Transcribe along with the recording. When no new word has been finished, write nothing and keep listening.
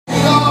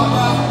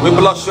We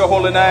bless your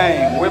holy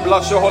name. We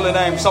bless your holy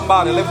name.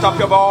 Somebody lift up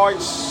your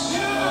voice.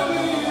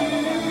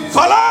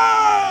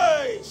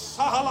 Falai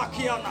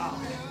Sahalakiana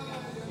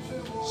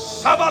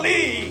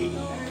Sabali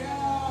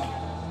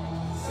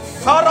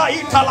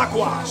Faraita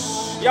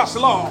Lakwas. Yes,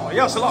 Lord.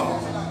 Yes,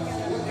 Lord.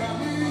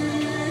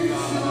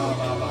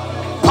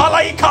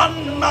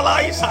 Palaikan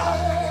Nalaisa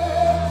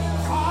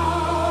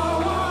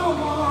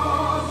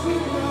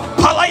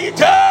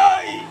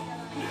Palaitei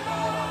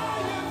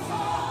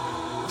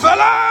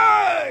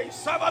Falai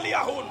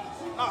Sabaliahun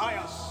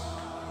Nahayas.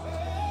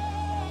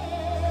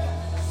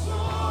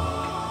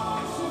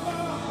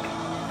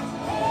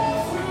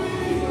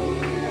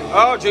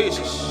 Oh,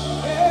 Jesus.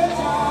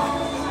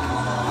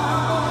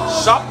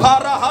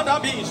 Sapara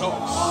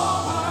Hadabizos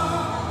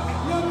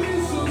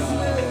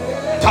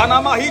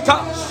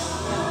Tanamahitas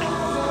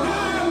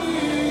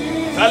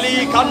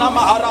Kalikana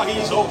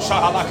Maharahizo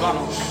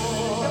Shahalakanos.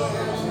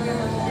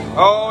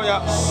 Oh,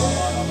 yes.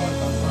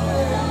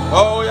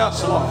 Oh,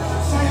 yes, Lord.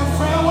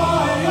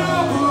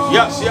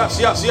 Yes, yes,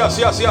 yes, yes,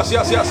 yes, yes,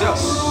 yes, yes,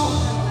 yes.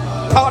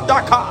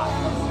 Padaka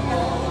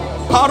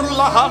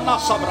Parulahana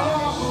Sabra.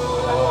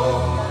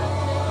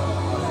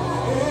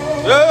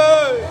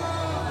 Hey.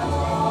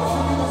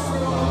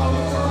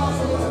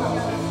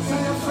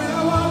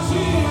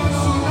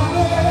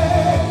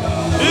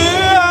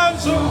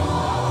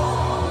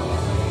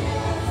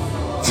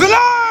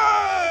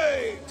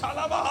 Fly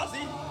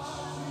Talabahazi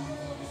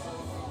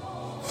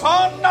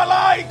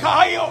Fanalai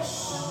Kaios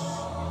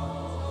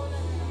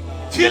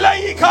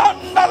Filai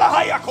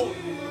Kandalahayako.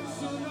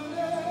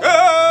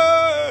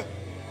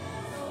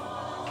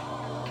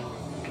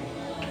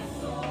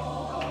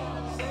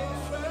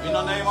 In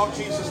the name of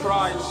Jesus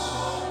Christ,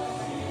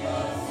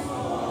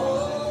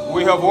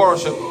 we have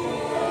worship.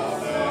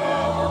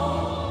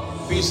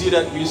 Be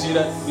seated, be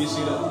seated, be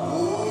seated.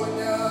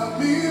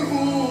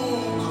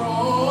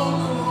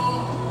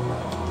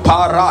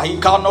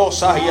 Parahikano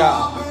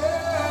Sahya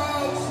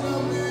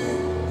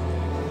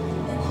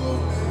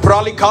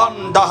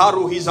Pralikan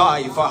Daharu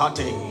Hizai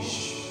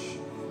Fahatesh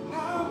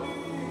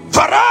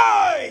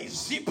Farai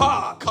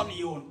Zipa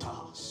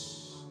Kaniuntas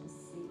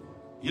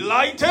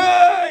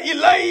Ilaite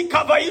Ilai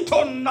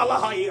Kavaiton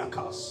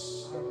Nalahayakas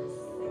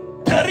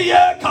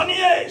Perie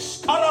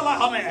Kanies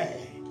Karalahame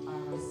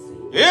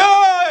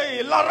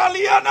Yay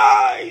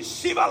Laralianai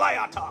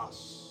Sivalayatas.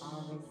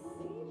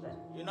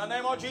 In the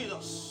name of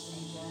Jesus.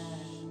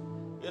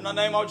 In the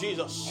name of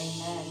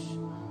Jesus.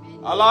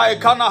 Alai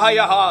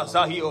Kanahayaha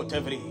Zahio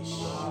Tevrish.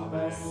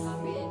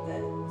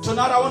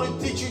 Tonight I want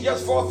to teach you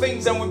just 4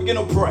 things and we begin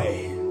to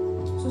pray.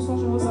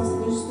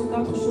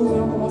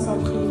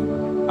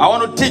 I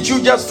want to teach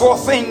you just 4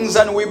 things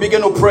and we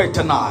begin to pray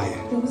tonight.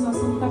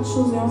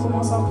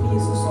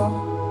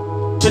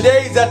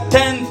 Today is the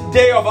 10th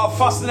day of our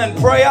fasting and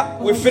prayer.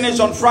 We finish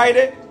on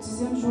Friday.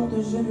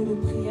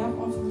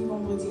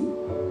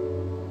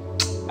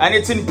 And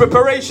it's in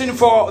preparation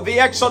for the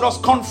Exodus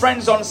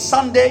conference on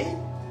Sunday.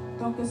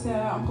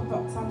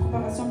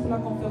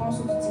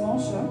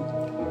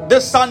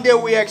 This Sunday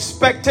we are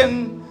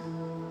expecting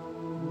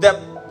the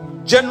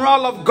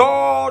General of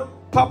God,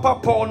 Papa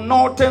Paul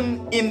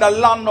Norton, in the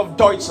land of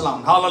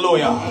Deutschland.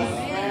 Hallelujah.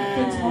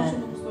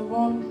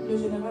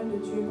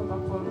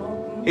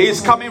 He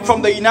is coming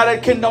from the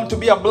United Kingdom to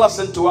be a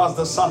blessing to us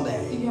this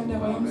Sunday.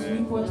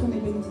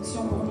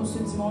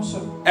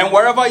 And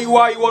wherever you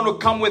are, you want to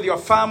come with your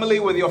family,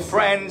 with your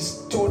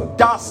friends to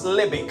Das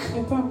Liebig.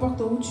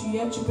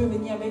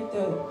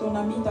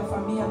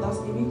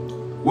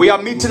 We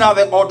are meeting at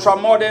the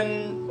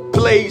ultra-modern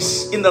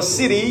place in the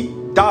city,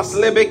 Das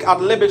Liebig at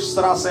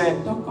Liebigstrasse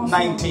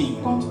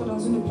 19.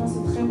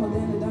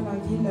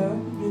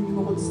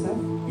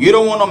 You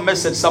don't want to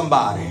miss it,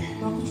 somebody.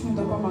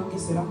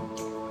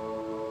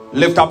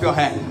 Lift up your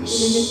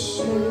hands.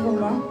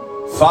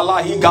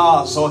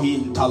 Falahiga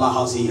Zohin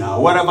Talahazia.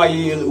 Wherever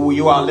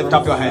you are, lift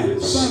up your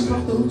hands.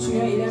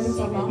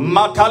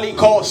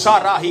 Mataliko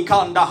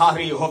Sarahikanda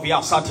Hari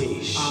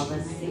Hoviasatish.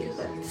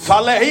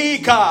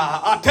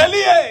 Falehika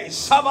Atelier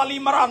Savali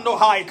Marando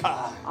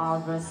Haika.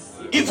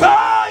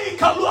 Ivai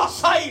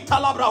Kaluasai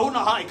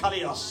Talabrahuna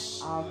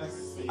Haikalias.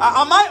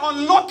 Am I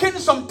unlocking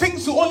some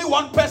things to only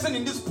one person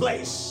in this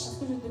place?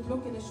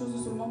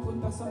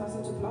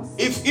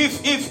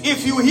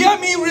 If you hear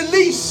me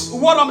release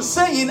what I'm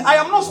saying, I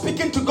am not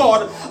speaking to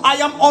God.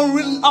 I'm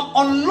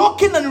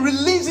unlocking and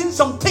releasing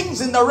some things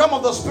in the realm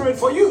of the spirit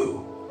for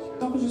you.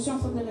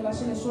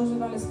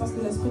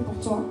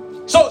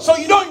 So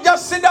you don't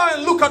just sit down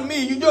and look at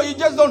me. You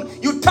just don't.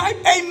 You type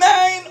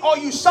amen or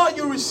you shout.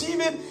 You receive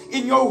it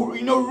in your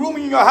room,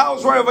 in your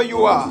house, wherever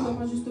you are.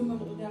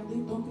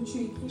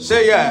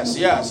 Say yes,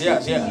 yes,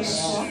 yes,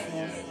 yes.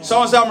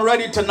 Someone say, I'm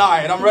ready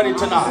tonight. I'm ready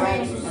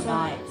tonight.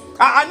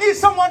 I need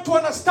someone to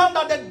understand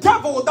that the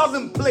devil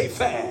doesn't play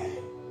fair.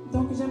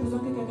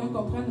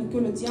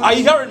 Are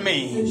you hearing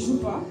me?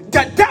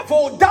 The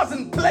devil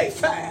doesn't play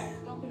fair.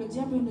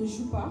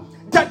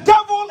 The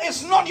devil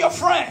is not your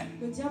friend.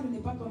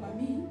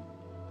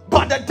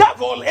 But the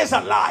devil is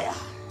a liar.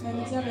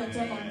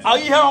 Are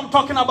you hearing what I'm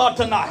talking about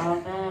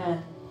tonight?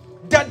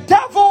 The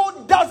devil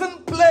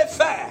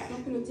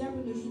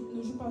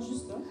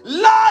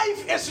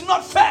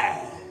not fair.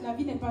 La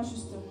vie n'est pas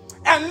juste.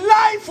 And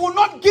life will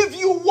not give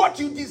you what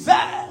you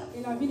deserve.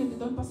 Et la vie ne te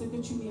donne pas ce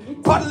que tu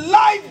mérites. But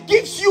life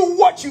gives you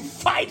what you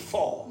fight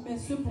for. Mais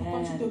ce pourquoi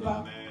tu te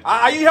bats.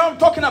 Are you hear what I'm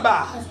talking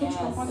about? Est-ce que tu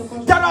comprends de quoi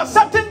je There parle? are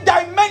certain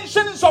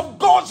dimensions of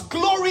God's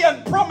glory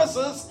and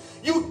promises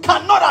you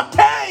cannot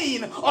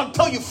attain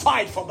until you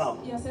fight for them.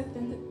 Il y a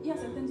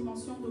certaines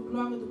dimensions de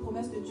gloire et de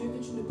promesses de Dieu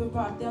que tu ne peux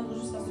pas atteindre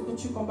jusqu'à ce que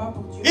tu combats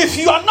pour Dieu. If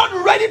you are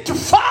not ready to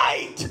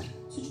fight,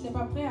 Si tu n'es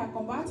pas prêt à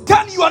combattre,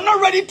 then you are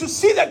not ready to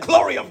see the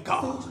glory of c'est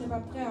God. que tu n'es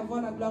pas prêt à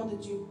voir la gloire de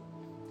Dieu.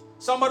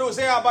 Somebody will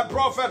say, but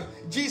prophet,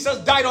 Jesus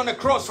died on the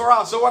cross for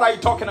us. So what are you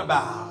talking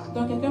about?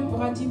 Donc quelqu'un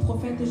pourra dire,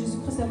 prophète,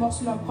 Jésus-Christ est mort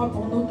sur la croix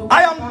pour nous. Donc,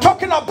 I am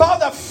talking about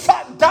the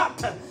fact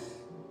that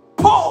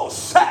Paul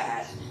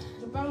said,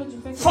 je parle du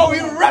fait que for we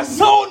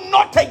wrestle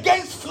not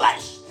against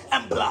flesh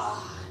and blood.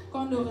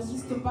 qu'on ne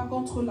résiste pas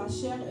contre la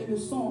chair et le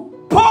sang.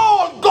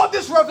 Paul got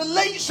this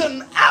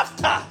revelation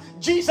after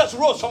Jesus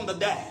rose from the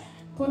dead.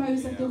 Paul a eu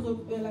cette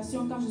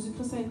révélation quand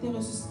Jésus-Christ a été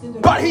ressuscité de la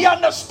But he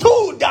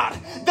understood that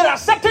there are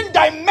certain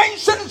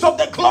dimensions of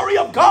the glory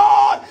of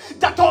God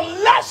that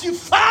unless you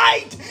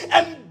fight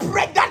and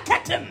break that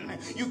curtain,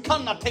 you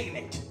can't attain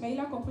it. Mais il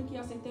a compris qu'il y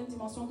a certaines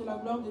dimensions de la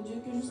gloire de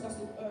Dieu que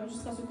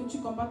jusqu'à ce que tu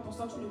combattes pour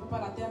ça, tu ne peux pas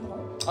l'atteindre.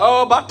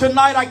 Oh, but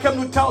tonight I came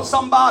to tell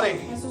somebody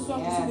Mais ce soir,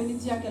 je suis venu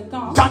dire à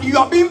quelqu'un that you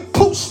are being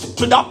pushed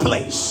to that que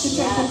place.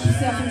 tu as été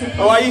poussé à cette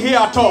Oh, are you here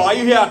at all? Are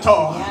you here at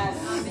all?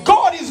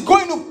 God is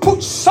going to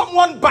put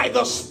someone by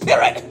the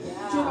Spirit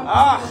Dieu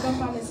va pousser quelqu'un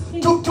par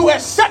l'esprit to a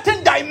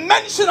certain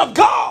dimension of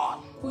God,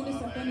 pour une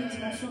certaine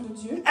dimension de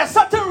Dieu, a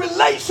certain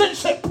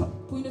relationship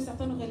pour une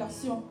certaine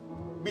relation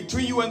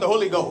between you and the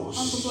Holy entre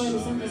Ghost. toi et le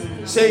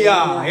Saint-Esprit. Say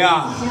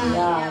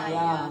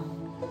yeah.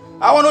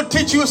 I want to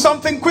teach you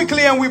something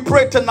quickly and we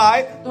pray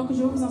tonight. Donc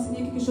je vais vous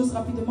enseigner quelque chose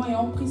rapidement et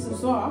on prie ce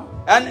soir.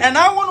 And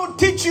I want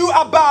to teach you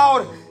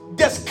about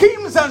the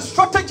schemes and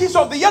strategies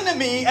of the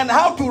enemy and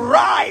how to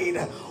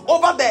ride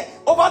over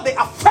the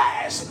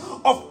affairs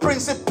of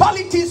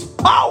principalities,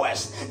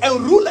 powers, and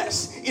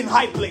rulers in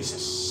high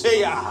places.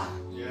 Say yeah.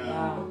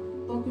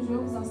 Donc je vais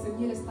vous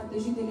enseigner les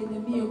stratégies de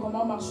l'ennemi et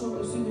comment marcher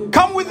au-dessus de lui.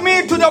 Come with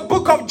me to the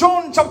book of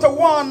John chapter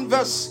 11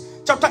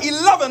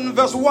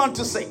 verse 1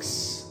 to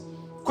 6.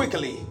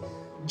 Quickly.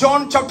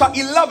 John chapter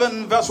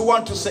 11 verse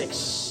 1 to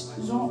 6.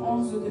 Jean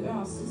 11 de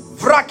 1 à 6.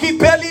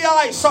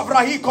 Vrakipeliai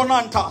savrahi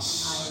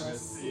konantas.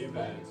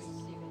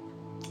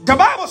 The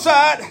Bible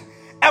said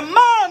a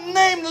man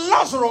named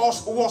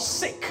Lazarus was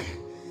sick.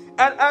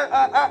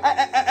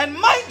 And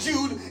mind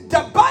you,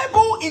 the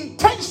Bible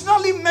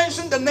intentionally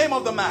mentioned the name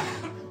of the man.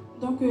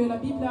 Donc la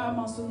Bible a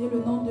mentionné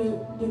le nom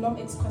de l'homme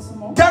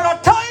expressément. There are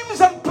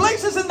times and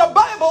places in the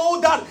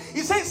Bible that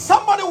it says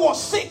somebody was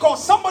sick or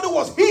somebody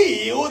was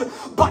healed,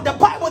 but the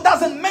Bible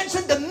doesn't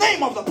mention the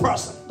name of the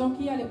person. Donc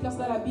il y a les places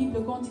dans la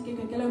Bible quand on dit que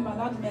quelqu'un est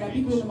malade, mais la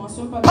Bible ne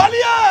mentionne pas.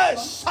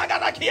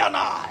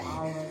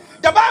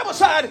 The Bible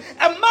said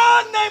a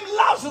man named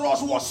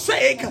Lazarus was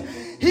sick.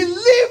 He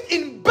lived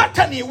in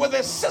Bethany with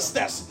his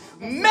sisters,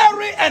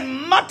 Mary and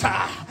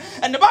Martha.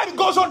 And the Bible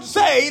goes on to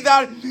say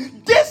that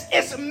this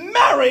is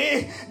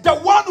Mary, the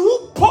one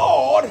who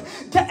poured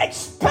the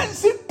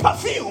expensive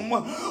perfume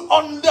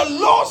on the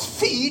Lord's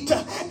feet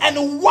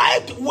and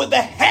wiped with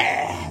the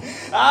hair.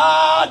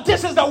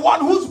 This is the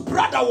one whose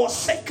brother was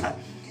sick.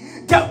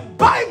 The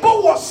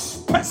Bible was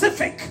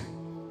specific.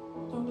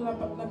 Donc la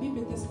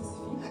Bible était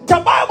spécifique. The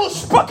Bible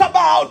spoke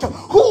about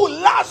who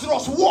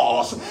Lazarus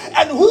was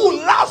and who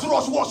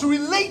Lazarus was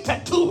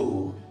related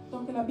to.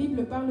 Donc la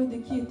Bible parle de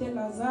qui était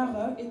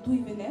Lazare et d'où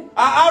il venait.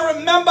 I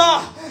remember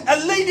a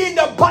lady in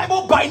the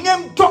Bible by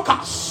name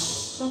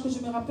Dorcas. Donc je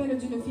me rappelle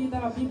d'une fille dans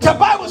la Bible. The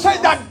Bible says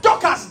that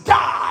Dorcas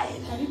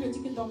died. La Bible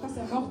dit que Dorcas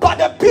est morte. But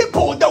the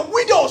people, the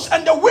widows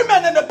and the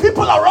women and the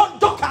people around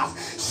Dorcas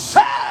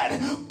said,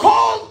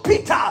 call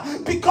Peter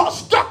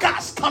because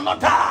Dorcas cannot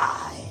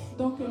die.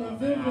 Donc les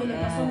veuves et les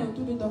personnes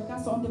autour de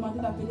Dorcas ont demandé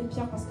d'appeler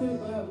Pierre parce que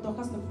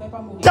Dorcas ne pouvait pas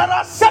mourir. There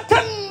are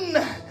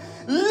certain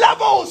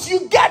levels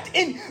you get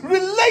in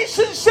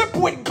relationship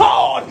with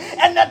God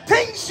and the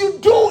things you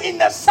do in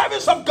the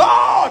service of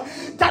God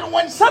that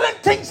when certain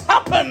things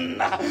happen,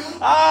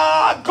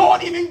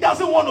 God even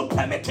doesn't want to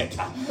permit it.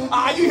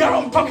 You hear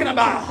what I'm talking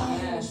about?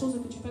 Les choses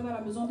que tu fais dans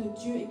la maison de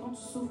Dieu et quand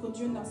tu souffres,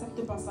 Dieu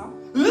n'accepte pas ça.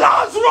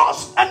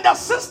 Lazarus and the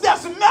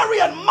sisters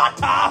Mary and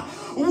Martha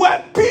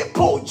were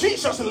people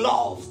Jesus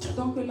loved.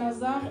 Donc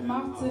Lazare,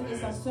 Marthe et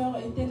sa sœur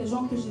étaient les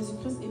gens que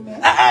Jésus-Christ aimait.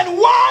 And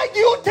why do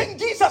you think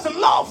Jesus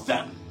loved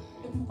them?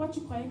 Et pourquoi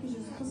tu croyais que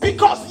Jésus-Christ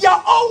Because they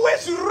are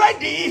always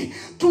ready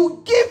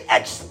to give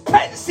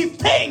expensive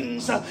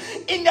things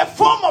in the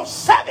form of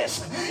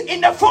service,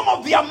 in the form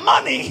of their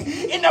money,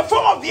 in the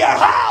form of their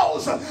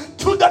house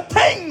to the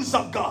things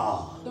of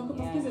God. Donc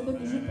parce qu'ils étaient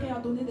toujours prêts à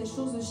donner des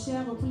choses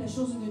chères pour les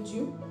choses de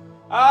Dieu.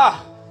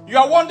 You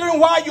are wondering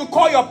why you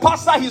call your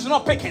pastor, he's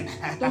not picking.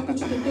 Donc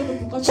tu te demandes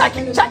pourquoi tu Check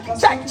appelles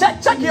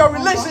le check your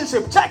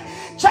relationship.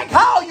 Check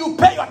how you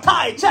pay your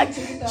tithe.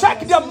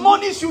 Check the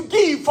monies you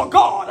give for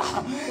God.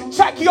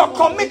 Check your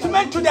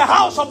commitment to the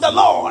house of the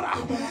Lord.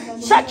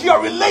 Check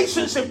your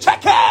relationship.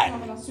 Check it.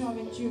 relation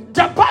avec Dieu.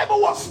 The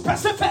Bible was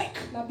specific.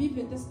 La Bible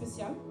était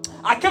spéciale.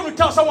 I came to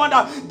tell someone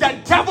that the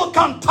devil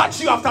can't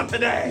touch you after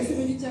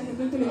today.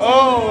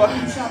 Oh,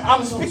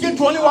 I'm speaking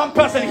to only one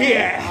person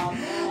here.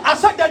 I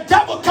said the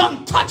devil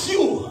can't touch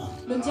you.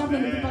 Le diable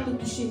ne peut pas te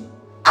toucher.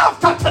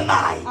 After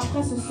tonight.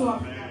 Après ce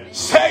soir.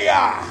 Say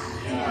yeah.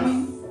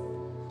 Oui.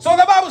 So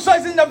the Bible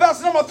says in the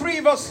verse number 3,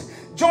 verse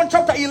John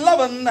chapter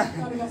 11,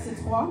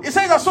 it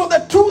says that so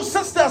the two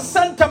sisters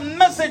sent a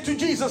message to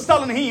Jesus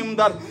telling him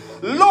that,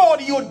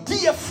 Lord, your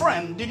dear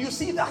friend, did you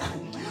see that?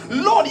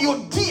 Lord, your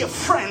dear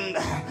friend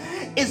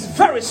is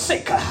very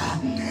sick.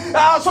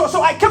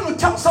 So I came to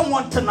tell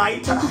someone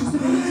tonight,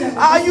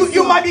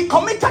 you might be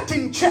committed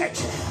in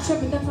church.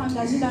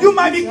 You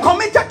might be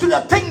committed to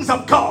the things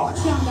of God.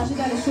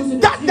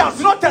 That does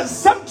not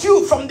exempt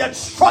you from the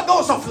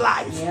struggles of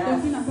life.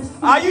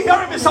 Are you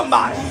hearing me,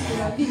 somebody?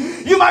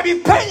 You might be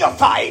paying your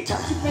fight.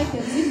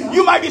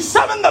 You might be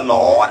serving the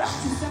Lord.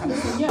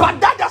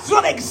 But that does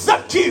not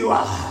exempt you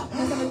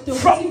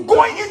from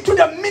going into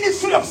the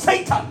ministry of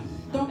Satan.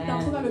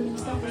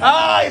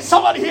 Is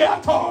somebody here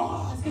at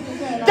all?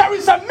 There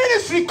is a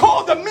ministry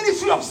called the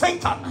ministry of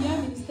Satan.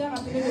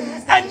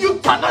 And you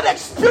cannot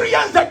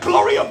experience the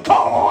glory of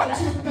God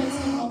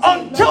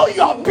until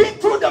you have been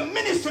through the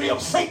ministry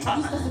of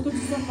Satan.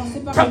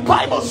 The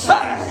Bible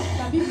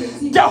says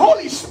the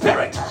Holy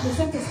Spirit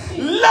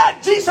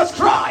led Jesus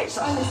Christ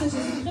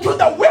to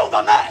the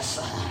wilderness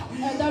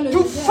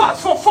to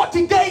fast for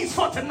 40 days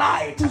for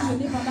tonight.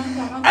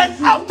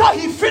 And after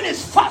he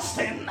finished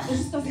fasting,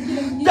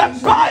 the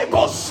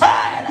Bible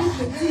said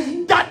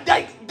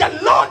that the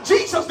Lord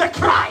Jesus the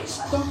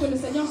Christ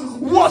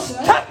was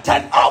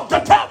tempted of the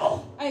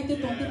devil.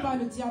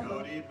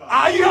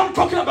 Are you what I'm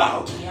talking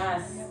about?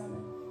 Yes.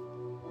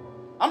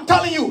 I'm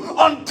telling you,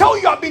 until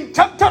you have been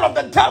tempted of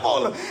the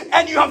devil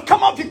and you have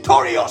come out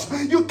victorious,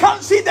 you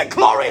can't see the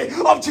glory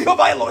of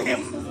Jehovah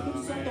Elohim.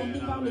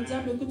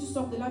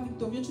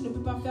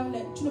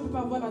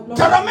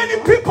 There are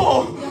many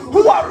people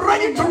who are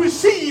ready to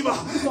receive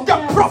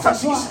the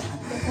prophecies.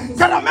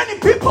 There are many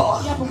people.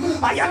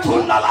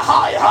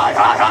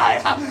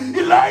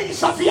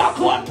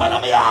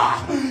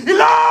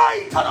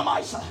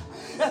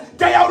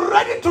 They are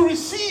ready to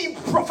receive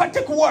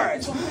prophetic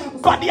words,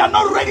 but they are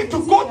not ready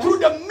to go through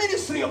the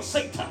ministry of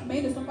Satan.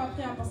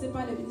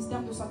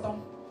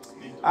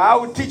 I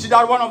will teach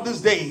that one of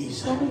these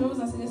days.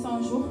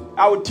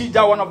 I will teach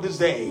that one of these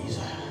days.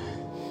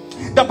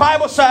 The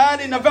Bible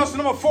said in the verse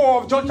number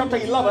 4 of John chapter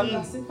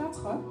 11,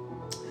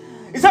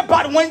 he said,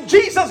 but when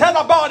Jesus heard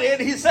about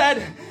it, he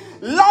said,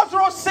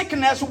 Lazarus'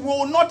 sickness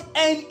will not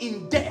end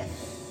in death.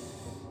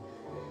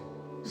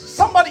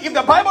 Somebody, if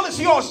the Bible is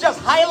yours, just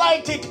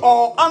highlight it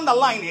or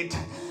underline it.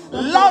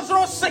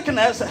 Lazarus'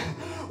 sickness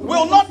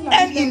will not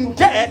end in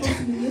death.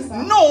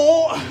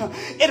 No,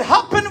 it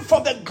happened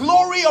for the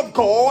glory of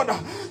God,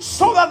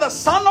 so that the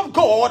Son of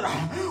God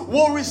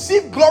will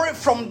receive glory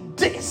from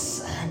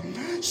this.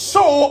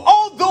 So,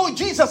 although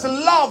Jesus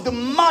loved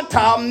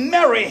Martha,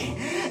 Mary,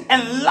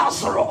 and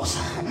Lazarus,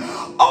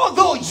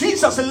 although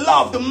Jesus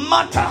loved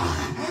Martha,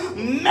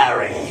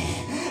 Mary,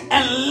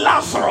 and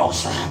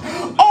Lazarus,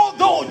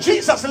 although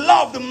Jesus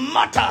loved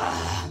Martha,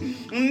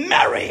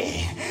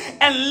 Mary,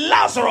 and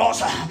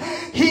Lazarus,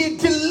 he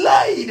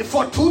delayed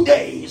for 2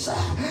 days.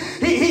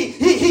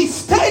 He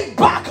stayed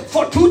back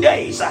for 2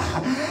 days.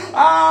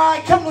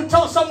 I came to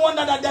tell someone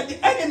that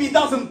the enemy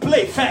doesn't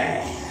play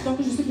fair.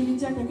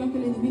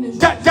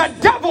 The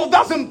devil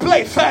doesn't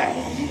play fair.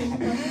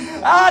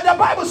 The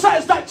Bible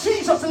says that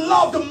Jesus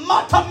loved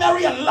Martha,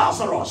 Mary, and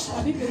Lazarus.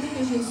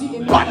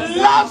 But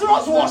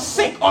Lazarus was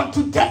sick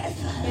unto death.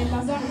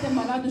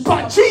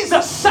 But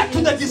Jesus said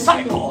to the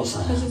disciples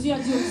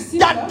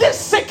that this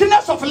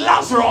sickness of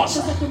Lazarus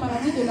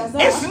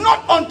is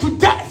not unto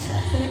death.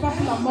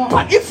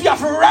 But if you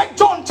have read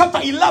John chapter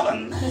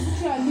 11,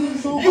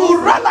 you will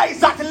realize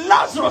that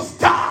Lazarus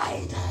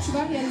died.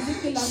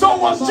 So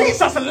was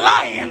Jesus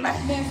lying?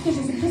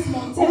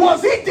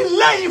 Was he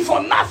delaying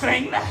for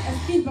nothing?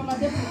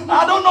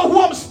 I don't know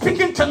who I'm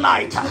speaking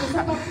tonight.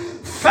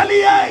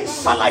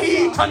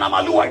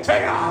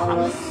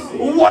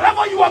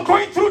 Whatever you are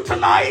going through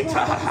tonight,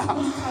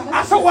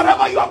 I said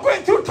whatever you are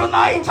going through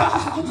tonight,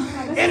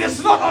 it is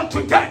not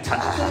unto death.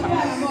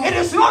 It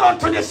is not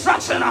unto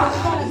destruction.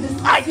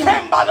 I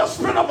came by the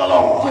Spirit of the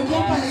Lord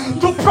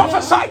to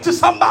prophesy to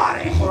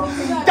somebody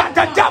that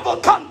the devil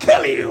can't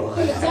kill you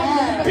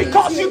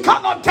because you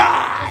cannot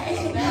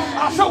die.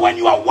 I said when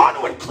you are one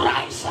with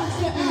Christ,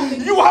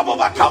 you have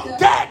overcome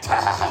death.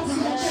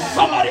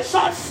 Somebody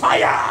shout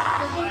fire.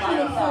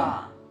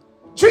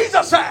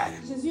 Jesus said,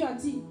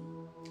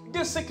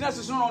 this sickness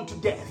is not unto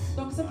death.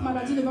 Donc cette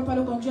maladie ne va pas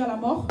le conduire à la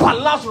mort.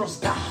 But Lazarus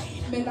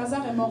died. Mais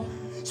Lazare est mort.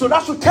 So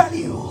that should tell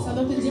you Ça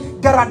doit te dire,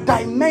 there are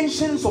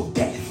dimensions of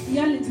death. il y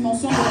a les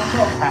dimensions de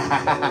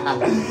la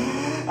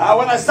mort.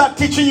 When I start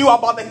teaching you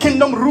about the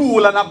kingdom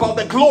rule and about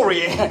the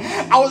glory,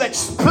 I will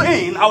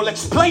explain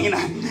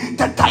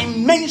the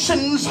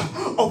dimensions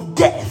of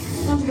death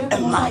Quand je vais and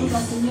commencer à life. vous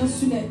enseigner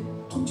sur les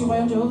trucs du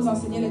royaume, je vais vous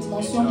enseigner les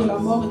dimensions de la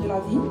mort et de la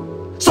vie.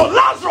 So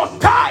Lazarus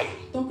died.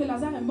 Donc que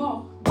Lazare est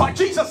mort. But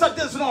Jesus said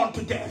there's no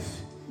unto death.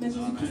 Mais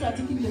Jésus-Christ a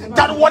dit qu'il ne devait pas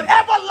That mourir.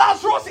 whatever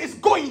Lazarus is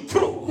going Que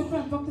through peu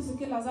importe ce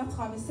que Lazare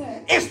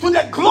traversait, is to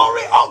the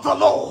glory of the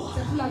Lord.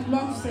 c'est pour la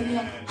gloire du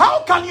Seigneur.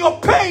 How can your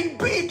pain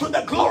be to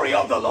the glory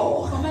of the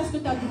Lord? Comment est-ce que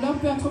ta douleur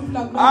peut être pour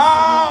la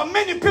gloire du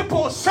Seigneur? Many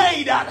people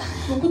say that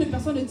Beaucoup de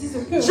personnes disent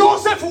que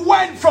Joseph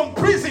went from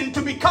prison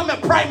to become a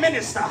prime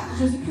minister.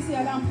 Jésus-Christ est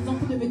allé en prison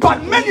pour devenir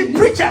But many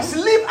preachers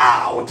leave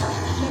out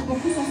mais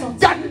beaucoup sont sortis.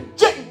 that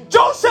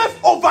Joseph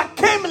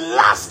overcame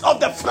lust of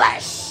the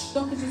flesh.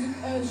 Donc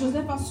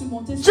Joseph a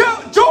surmonté ça.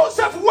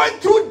 Joseph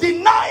went through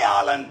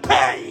denial and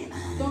pain.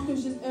 Donc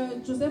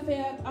Joseph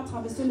a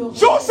traversé le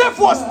Joseph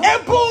was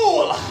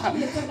able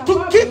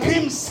to keep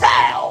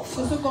himself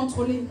de se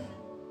contrôler,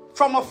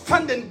 from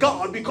offending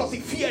God because he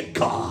feared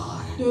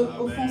God. de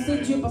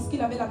offenser Dieu parce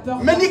qu'il avait la peur.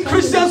 Many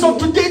Christians of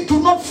today do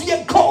not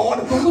fear God,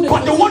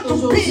 but they want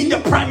to be the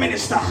prime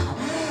minister.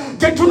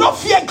 They do not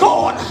fear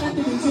God,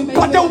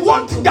 but they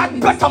want that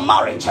better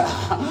marriage.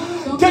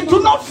 They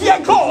do not fear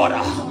God,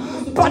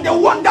 but they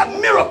want that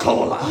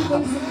miracle.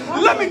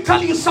 Let me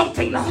tell you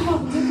something.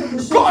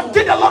 God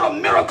did a lot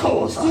of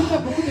miracles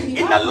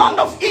in the land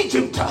of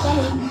Egypt,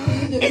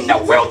 in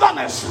the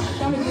wilderness.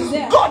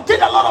 God did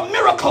a lot of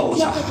miracles,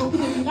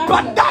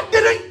 but that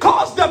didn't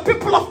cause the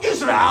people of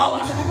Israel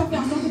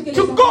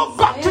to go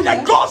back to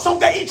the gods of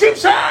the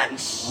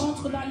Egyptians.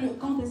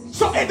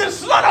 So it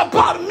is not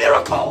about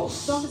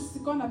miracles. Donc c'est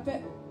ce qu'on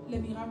appelle les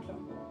miracles.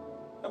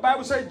 The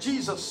Bible says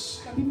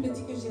Jesus, La Bible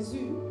dit que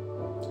Jésus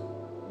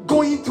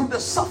going through the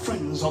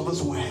sufferings of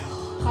this world,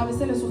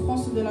 traversait les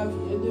souffrances de la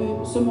vie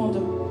de ce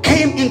monde.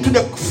 came into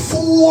the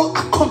full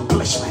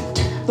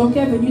accomplishment Donc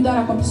il est venu dans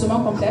l'accomplissement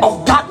complet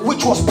of that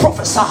which was de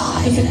prophesied.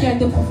 ce qui a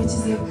été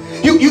prophétisé.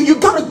 You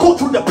got to go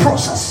through the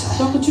process.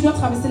 Donc tu dois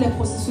traverser les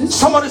processus.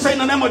 Somebody say in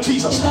the name of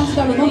Jesus. Quand tu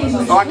as le nom de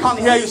Jésus, Oh, I can't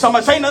hear you.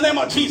 Somebody say in the name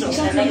of Jesus.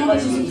 quand tu as le nom de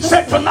Jésus,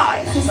 Say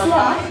tonight, ce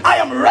soir, I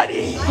am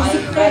ready. je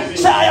suis prêt.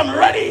 Say I am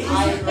ready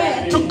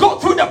to go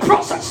through the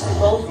process.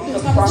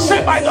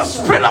 Say by the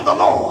Spirit of the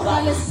Lord.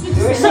 Par l'Esprit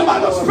du Say Seigneur, by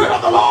the Spirit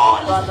of the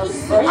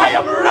Lord. I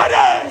am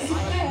ready.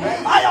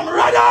 I am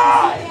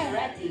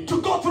ready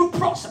to go through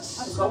process.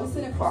 à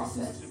traverser les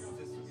processus.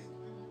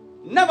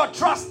 Never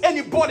trust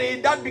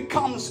anybody that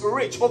becomes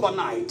rich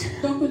overnight.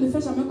 Donc ne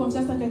fais jamais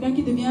confiance à quelqu'un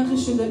qui devient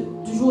riche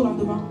du jour au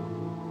lendemain.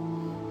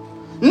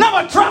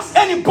 Never trust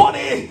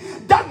anybody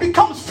that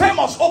becomes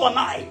famous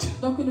overnight.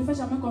 Donc ne fais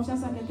jamais confiance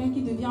à quelqu'un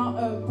qui devient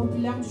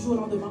populaire du jour au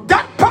lendemain.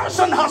 That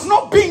person has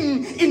not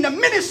been in the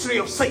ministry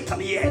of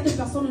Satan yet. Cette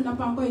personne n'a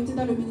pas encore été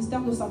dans le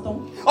ministère de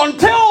Satan.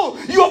 Until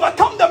you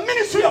overcome the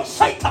ministry of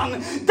Satan,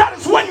 that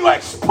is when you are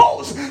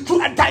exposed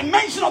to a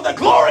dimension of the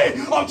glory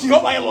of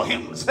Jehovah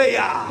Elohim. Say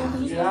yeah. Donc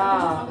jusqu'à ce que tu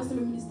traverses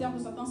le ministère de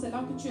Satan, c'est là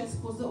que tu es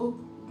exposé aux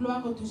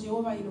gloires de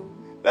Jéhovah Elohim.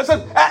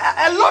 Listen,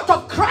 a lot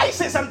of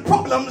crises and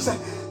problems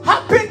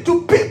happen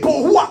to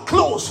people who are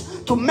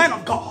close to men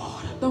of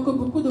God. Donc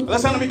beaucoup de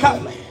Listen to me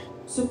carefully.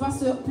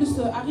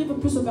 arrivent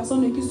plus aux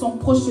personnes qui sont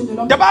proches de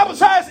l'homme. The Bible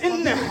says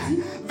in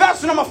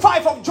verse number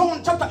 5 of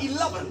John chapter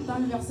 11 Dans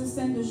le verset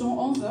 5 de Jean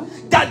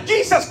 11, that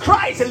Jesus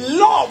Christ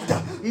loved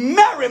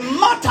Mary,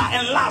 Martha,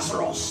 and que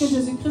Lazarus.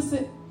 Jésus-Christ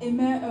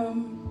aimait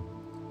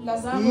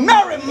Lazare.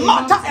 Mary, et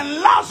Martha, Marthe.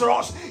 and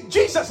Lazarus,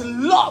 Jesus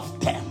loved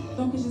them.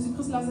 Donc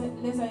Jésus-Christ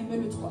les a aimés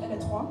les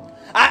trois.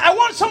 I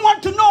want someone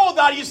to know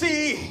that, you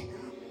see,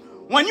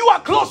 when you are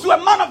close to a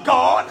man of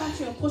God, Quand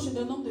tu es proche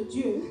d'un homme de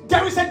Dieu,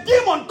 there is a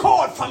demon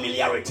called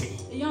familiarity.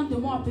 il y a un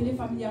démon appelé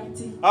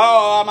familiarité.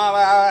 Oh,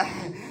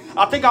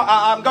 I think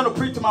I'm going to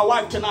preach to my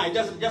wife tonight.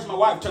 Just my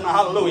wife tonight.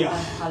 Hallelujah.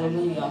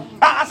 Hallelujah.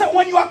 I said,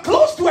 when you are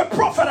close to a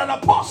prophet, an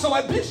apostle,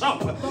 a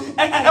bishop,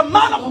 a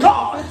man of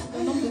God,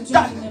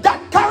 that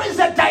carries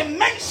a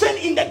dimension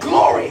in the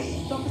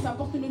glory. Donc ça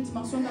porte une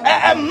dimension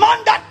A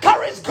man that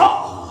carries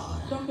God.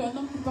 Donc un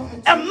homme qui porte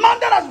Dieu. A man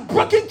that has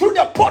broken through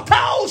the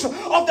portals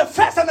of the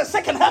first and the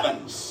second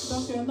heavens.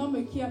 Donc un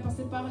homme qui a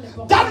passé par les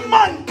portes. That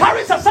man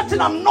carries a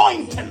certain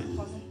anointing.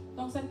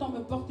 Donc cet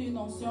homme porte une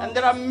onction. And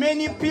there are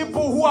many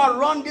people who are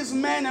around these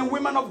men and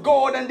women of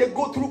God and they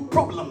go through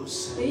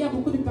problems. Et il y a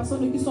beaucoup de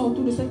personnes qui sont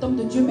autour de cet homme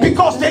de Dieu. Mais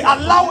Because they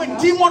allow a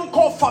demon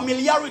called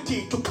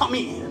familiarity to come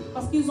in.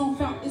 Parce qu'ils ont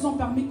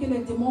permis que les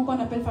démons qu'on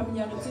appelle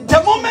familiarité.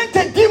 The moment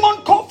a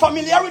demon called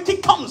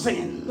familiarity comes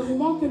in, Le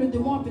moment que le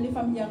démon appelé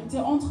familiarité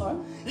entre,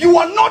 you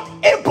are not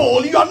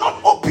able, you are not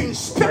open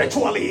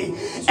spiritually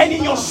and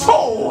in your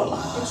soul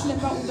et tu n'es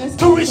pas ouvert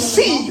to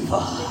receive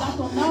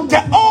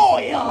the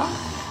oil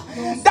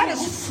that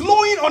is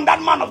flowing on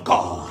that man of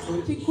God.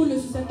 qui coule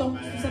sur cet homme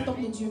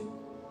de Dieu.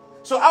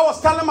 So I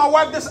was telling my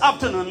wife this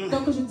afternoon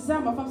Donc je disais à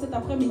ma femme cet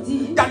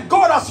après-midi that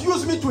God has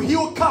used me to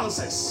heal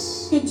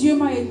cancers. que Dieu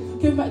m'a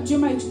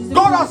utilisé.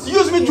 God has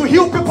used me to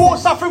heal people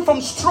suffering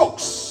from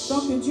strokes.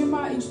 Donc Dieu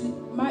m'a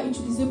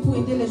utilisé pour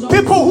aider les gens.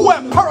 People who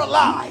were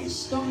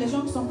paralyzed. Donc les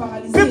gens qui sont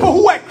paralysés. People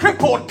who were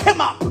crippled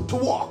came up to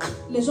walk.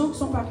 Les gens qui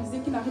sont paralysés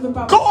qui n'arrivent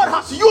pas. God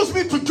has used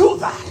me to do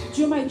that.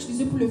 Dieu m'a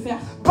utilisé pour le faire.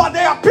 But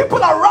there are people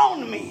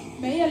around me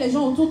Mais il y a les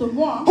gens autour de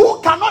moi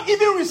who cannot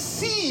even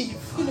receive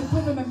qui ne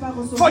peuvent même pas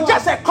for recevoir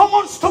just a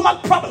common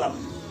stomach problem.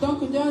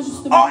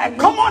 or a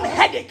common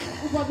headache,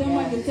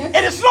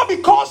 it is not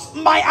because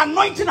my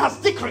anointing has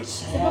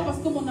decreased.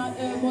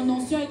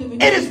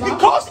 It is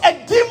because a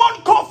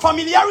demon called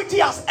familiarity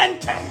has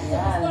entered.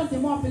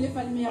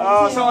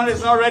 Oh, someone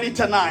is not ready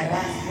tonight.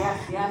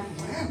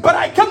 But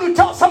I come to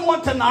tell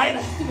someone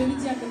tonight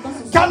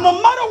that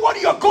no matter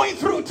what you're going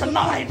through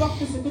tonight,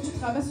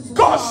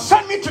 God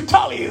sent me to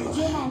tell you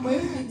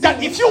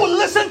that if you will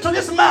listen to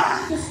this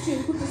man,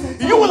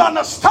 you will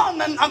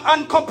understand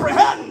and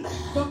comprehend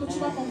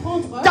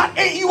that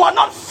you are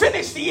not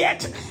finished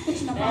yet.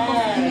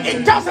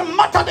 It doesn't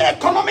matter the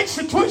economic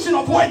situation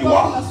of where you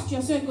are.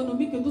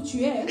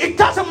 It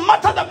doesn't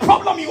matter the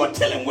problem you are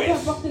dealing with.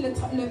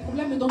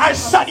 I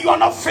said you are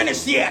not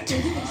finished yet.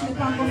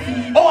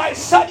 Oh, I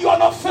said you are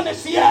not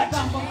finished yet.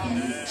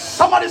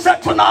 Somebody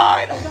said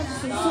tonight,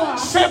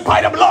 say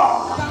by the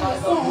blood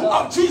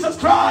of Jesus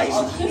Christ,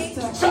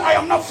 say I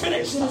am not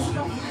finished.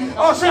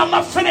 Oh, say I'm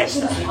not finished.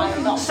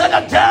 Say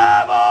the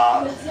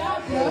devil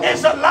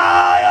is a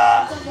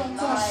liar.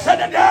 Say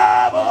the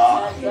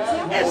devil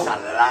is a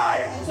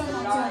liar.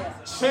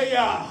 Say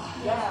yeah.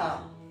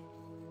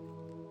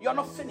 You are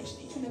not finished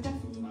yet.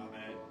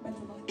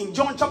 In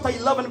John chapter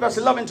 11 verse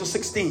 11 to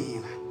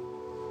 16.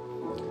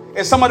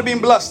 Is somebody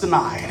being blessed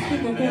tonight?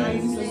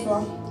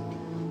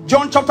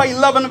 John chapter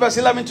 11 verse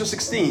 11 to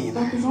 16.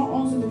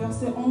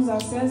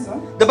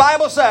 The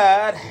Bible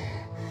said,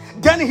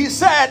 then he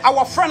said,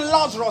 our friend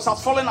Lazarus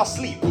has fallen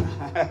asleep.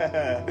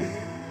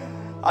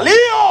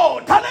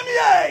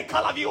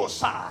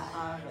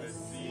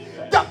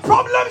 The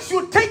problems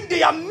you think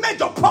they are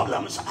major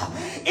problems,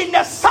 in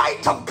the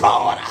sight of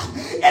God,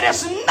 it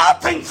is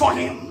nothing for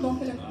him.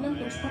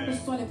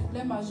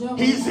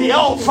 He's the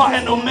Alpha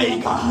and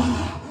Omega.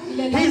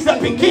 He's the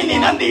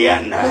beginning and the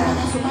end.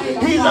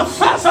 He's the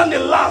first and the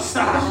last.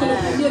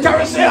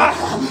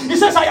 He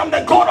says, I am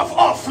the God of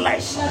all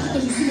flesh.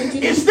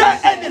 Is there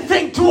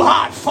anything too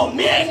hard for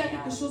me?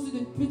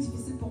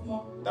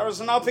 There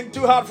is nothing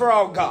too hard for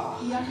our God.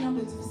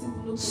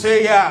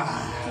 Say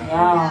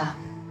yeah.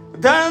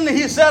 Then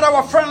he said,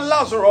 our friend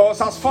Lazarus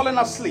has fallen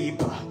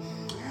asleep,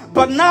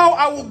 but now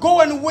I will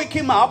go and wake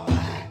him up.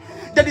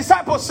 The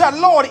disciples said,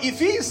 Lord, if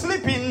he is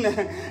sleeping,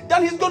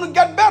 then he's going to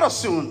get better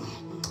soon.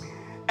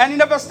 And in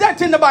the verse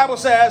 13, the Bible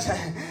says,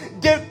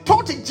 they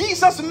thought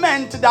Jesus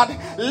meant that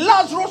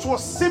Lazarus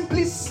was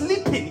simply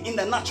sleeping in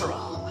the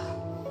natural.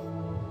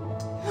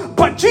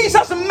 But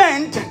Jesus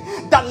meant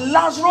that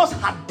Lazarus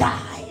had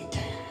died.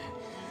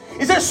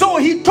 He said, so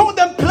he told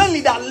them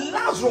plainly that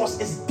Lazarus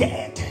is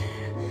dead.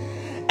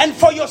 And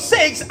for your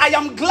sakes, I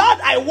am glad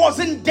I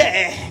wasn't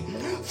there.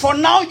 For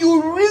now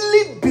you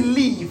really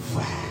believe.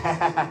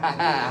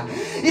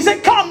 He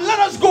said, come, let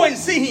us go and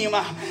see him.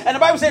 And the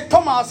Bible said,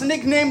 Thomas,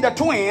 nicknamed the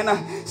twin,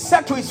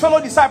 said to his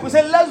fellow disciples,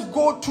 said, let's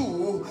go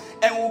too,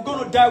 and we're going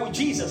to die with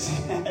Jesus.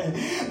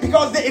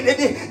 Because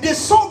they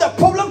saw the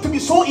problem to be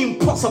so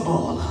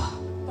impossible.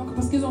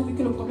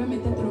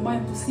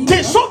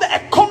 They saw the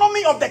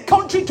economy of the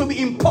country to be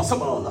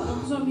impossible.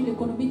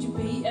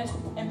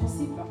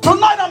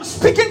 Tonight I'm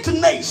speaking to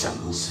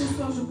nations.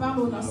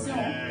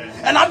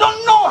 And I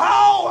don't know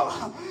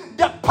how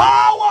the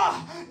power,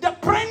 the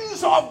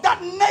prince of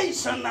that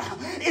nation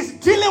is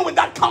dealing with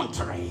that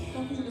country.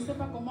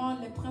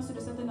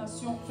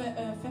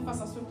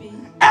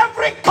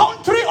 Every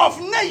country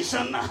of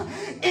nation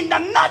in the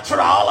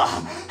natural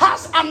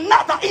has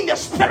another in the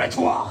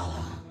spiritual.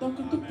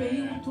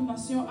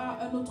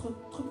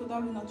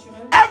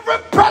 Every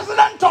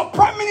president or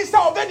prime minister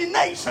of any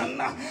nation,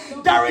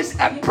 there is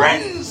a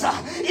prince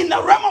in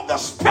the realm of the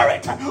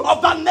spirit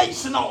of that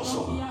nation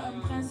also.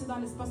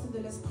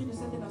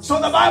 So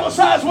the Bible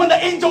says, when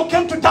the angel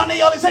came to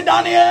Daniel, he said,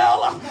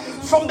 Daniel,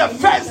 from the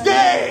first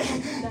day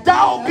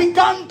thou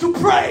began to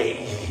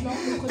pray,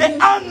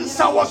 the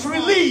answer was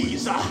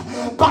released,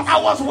 but I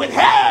was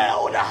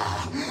withheld.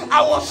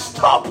 I was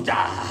stopped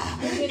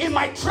in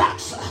my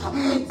tracks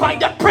by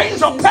the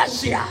prince of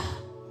Persia.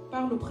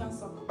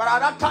 But at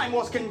that time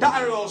was King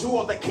Darius who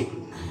was the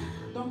king.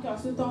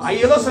 Are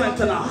you listening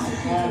tonight?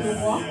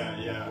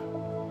 Yeah.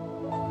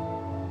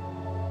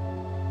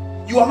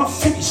 You are not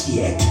finished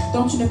yet.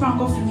 Donc tu n'es pas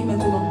encore fini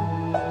maintenant.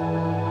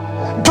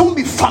 Don't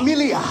be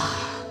familiar.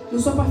 Ne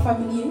sois pas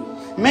familier.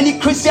 Many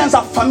Christians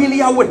are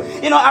familiar with.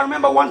 I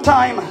remember one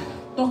time.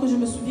 Donc je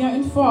me souviens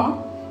une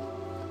fois.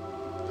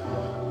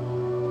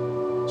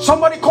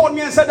 Somebody called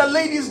me and said the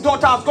lady's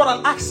daughter has got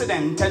an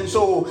accident, and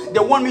so they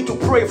want me to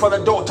pray for the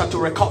daughter to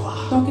recover.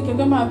 Donc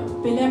quelqu'un m'a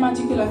appelé, m'a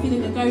dit que la fille de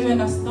quelqu'un a eu un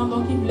accident,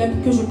 donc il voulait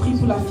que je prie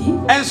pour la fille.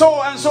 And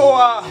so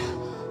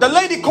the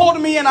lady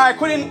called me and I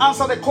couldn't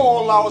answer the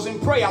call. I was in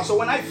prayer. So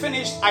when I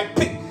finished, I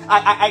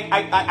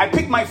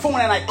picked my phone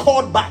and I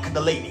called back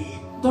the lady.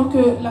 Donc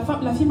la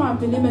fille m'a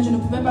appelé, mais je ne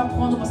pouvais pas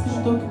prendre parce que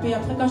j'étais occupée.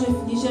 Après quand j'ai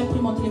fini, j'ai pris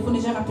mon téléphone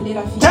et j'ai rappelé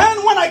la fille.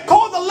 Then when I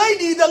called the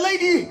lady,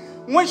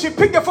 when she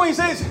picked the phone, she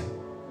says,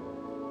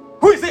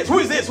 Who is this? Who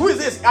is this? Who is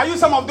this? Are you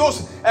some of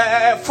those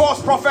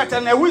false prophets?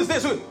 And who is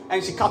this?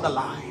 And she cut the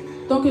line.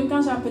 Donc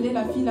quand j'ai appelé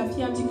la fille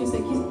a dit que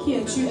c'est qui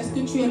es-tu? Est-ce que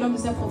tu es l'homme de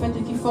ces prophètes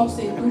qui force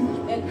et tout?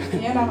 Et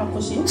elle a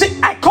rapproché. See,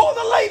 I called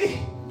the lady.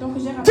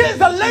 There's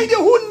the lady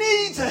who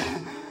needs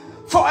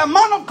for a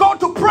man of God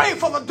to pray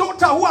for the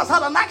daughter who has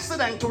had an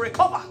accident to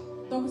recover.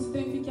 Donc c'était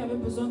une fille qui avait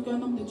besoin qu'un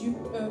homme de Dieu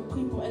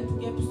prie pour elle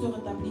qu'elle puisse se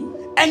rétablir.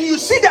 And you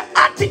see the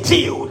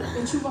attitude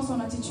Et tu vois son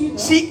attitude.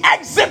 she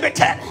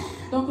exhibited.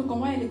 Donc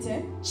comment elle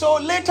était. So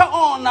later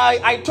on,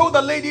 I told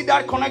the lady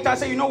that connected, I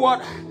said, you know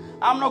what?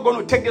 I'm not going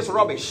to take this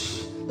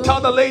rubbish. Tell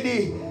the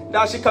lady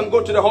that she can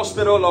go to the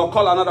hospital or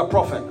call another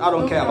prophet. I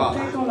don't care about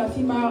that. Quand la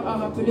fille m'a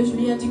rappelé, je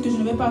lui ai dit que je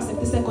ne vais pas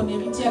accepter cette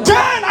connerie.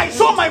 Then I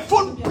saw my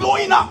phone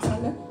blowing up.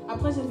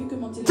 Après, j'ai vu que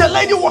mon téléphone. The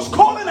lady was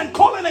calling and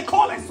calling and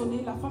calling.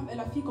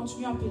 La fille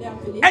continue à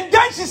appeler. And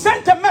then she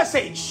sent a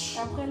message.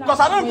 Because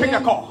I don't pick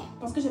a call.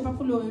 Parce que j'ai pas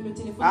pris le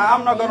téléphone.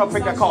 I'm not going to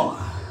pick a call.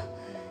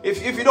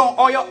 If you don't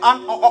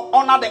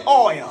honor the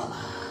oil,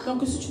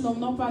 donc, si tu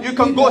n'honores pas, you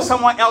can go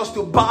somewhere else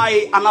to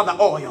buy another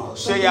oil.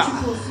 So yeah.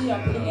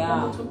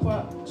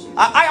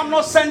 I am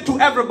not sent to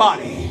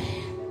everybody.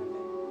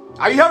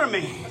 Are you hearing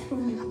me?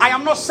 I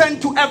am not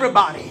sent to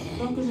everybody.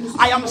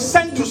 I am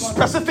sent to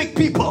specific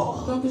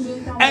people.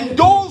 And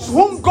those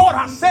whom God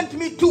has sent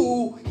me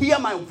to hear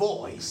my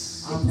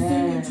voice.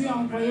 Amen.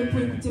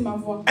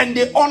 And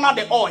they honor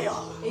the oil.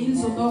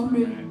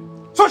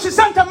 So she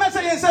sent a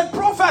message and said,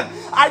 Prophet,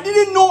 I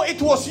didn't know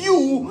it was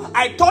you.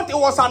 I thought it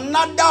was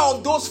another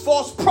of those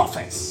false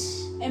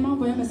prophets. Elle m'a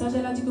envoyé un message,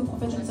 elle a dit que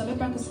prophète, je ne savais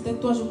pas que c'était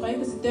toi, je croyais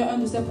que c'était un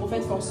de ces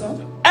prophètes forceurs.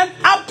 And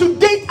up to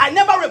date, I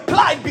never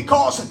replied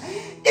because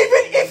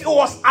even if it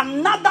was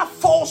another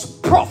false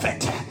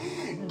prophet,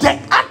 the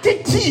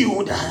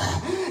attitude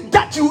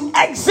that you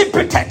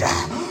exhibited,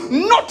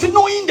 not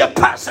knowing the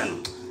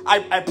person,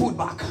 I pulled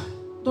back.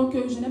 Donc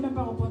je n'ai même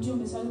pas répondu au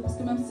message parce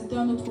que même si c'était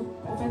un autre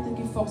prophète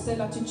qui forçait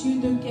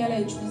l'attitude qu'elle a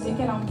utilisée,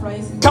 qu'elle a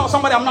employée. Tell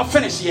somebody I'm not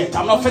finished yet.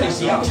 I'm not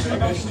finished yet.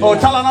 Or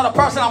tell another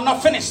person I'm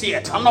not finished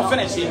yet. I'm not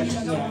finished yet.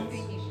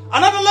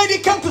 Another lady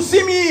came to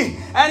see me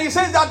and he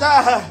said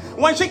that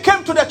when she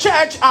came to the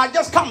church, I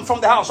just come from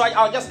the house.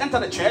 I'll just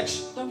enter the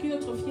church. Donc une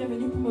autre fille est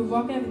venue pour me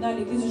voir quand elle venait à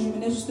l'église. Je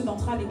venais juste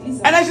d'entrer à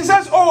l'église. And then she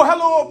says, "Oh,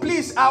 hello,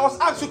 please. I was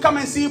asked to come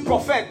and see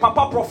Prophet,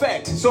 Papa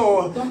Prophet."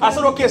 So I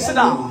said, "Okay, sit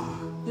down."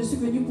 Je suis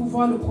venu pour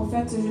voir le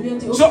prophète. Je lui ai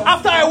dit, so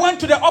after I went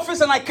to the office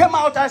and I came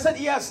out, I said,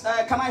 "Yes,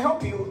 can I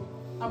help you?"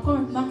 Après,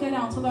 maintenant qu'elle est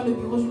entrée dans le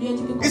bureau, je lui ai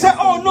dit que. He said,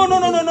 "Oh, no.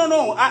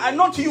 I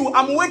not you.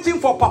 I'm waiting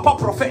for Papa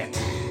Prophet."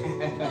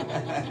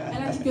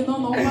 Elle a dit que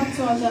non, pas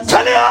toi.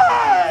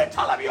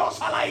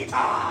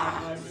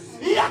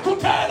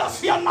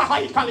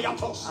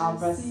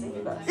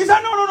 He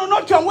said, "No,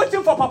 not you. I'm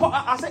waiting for Papa."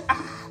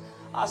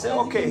 I said,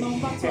 okay.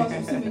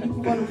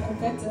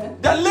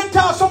 Then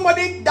later,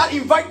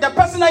 the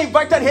person that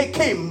invited her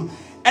came.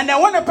 And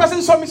then when the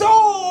person saw me, said,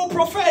 "Oh,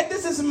 prophet,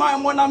 this is my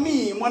mon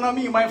ami,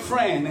 my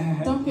friend."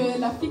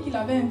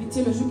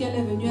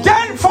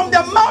 Then from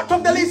the mouth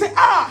of the lady, said,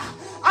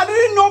 I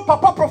didn't know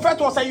Papa Prophet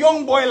was a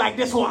young boy like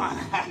this one.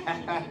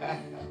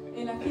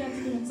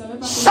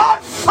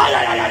 Shout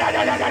fire!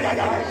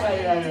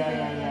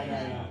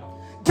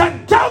 The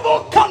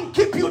devil can't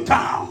keep you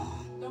down.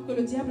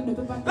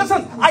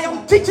 Listen, I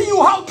am teaching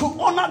you how to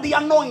honor the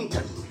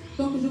anointed.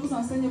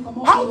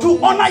 How to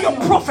honor your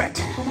prophet.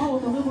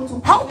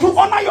 How to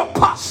honor your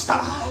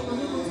pastor.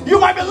 You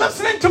might be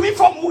listening to me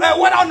from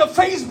whether on the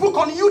Facebook,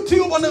 on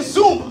YouTube, on the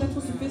Zoom,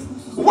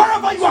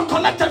 wherever you are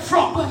connected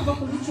from.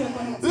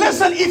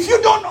 Listen, if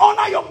you don't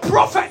honor your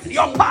prophet,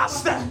 your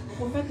pastor,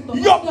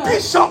 your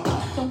bishop,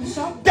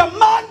 the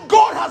man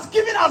God has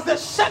given as the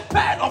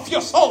shepherd of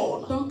your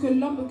soul,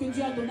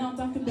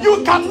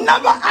 you can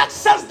never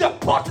access the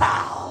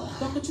portal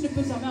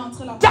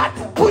that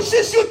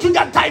pushes you to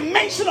the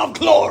dimension of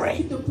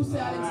glory.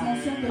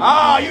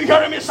 Ah, you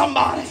hearing me,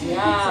 somebody?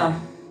 Yeah.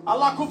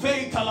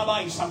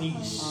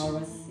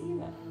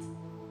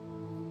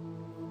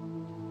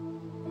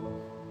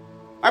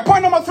 My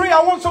point number 3,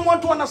 I want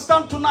someone to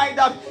understand tonight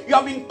that you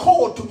have been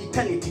called to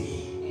eternity.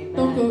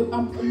 Donc,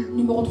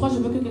 numéro 3, je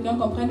veux que quelqu'un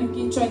comprenne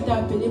que tu as été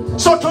appelé pour...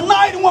 So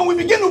tonight, when we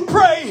begin to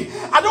pray,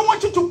 I don't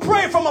want you to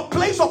pray from a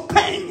place of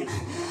pain.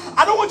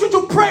 I don't want you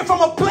to pray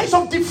from a place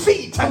of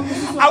defeat.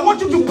 I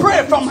want you to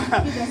pray from,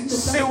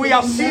 see, we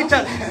are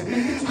seated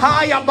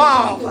high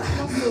above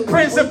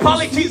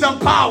principalities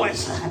and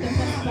powers.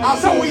 I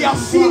said we are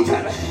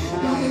seated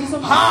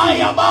high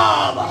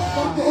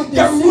above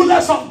the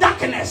rulers of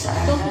darkness,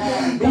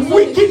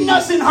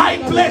 wickedness in high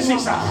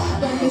places.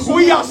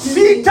 We are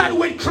seated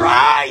with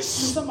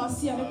Christ.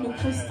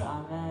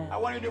 I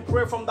want you to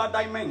pray from that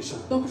dimension.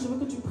 Donc je veux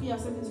que tu pries à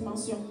cette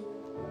dimension.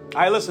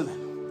 Are you listening?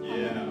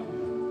 Yeah.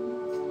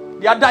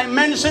 There are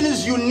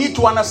dimensions you need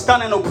to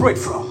understand and operate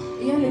from.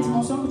 Il y a les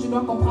dimensions que tu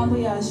dois comprendre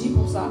et agir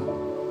pour ça.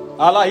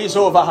 Allah is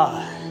over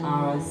high.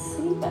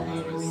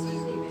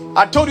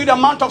 I told you the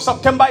month of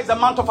September is the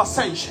month of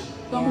ascension.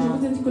 Donc je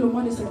vous ai dit que le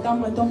mois de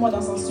septembre est un mois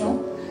d'ascension.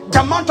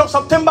 The month of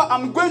September,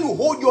 I'm going to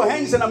hold your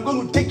hands and I'm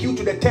going to take you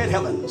to the third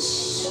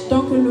heavens.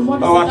 Donc le mois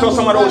de I told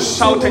somebody to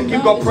shout and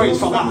give God praise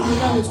for that.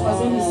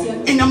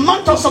 In the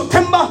month of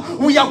September,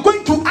 we are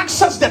going to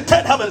access the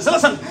third heavens.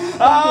 Listen,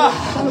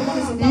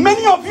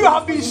 many of you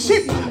have been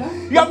sheep.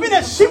 You have been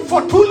a sheep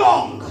for too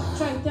long.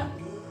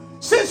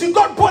 Since you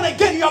got born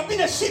again, you have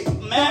been a sheep.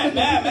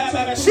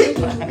 Sheep.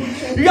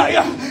 You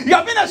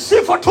have been a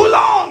sheep for too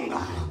long.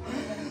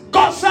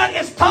 God said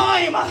it's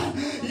time.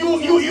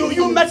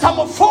 You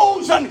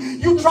metamorphose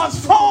and you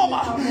transform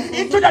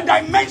into the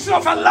dimension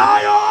of a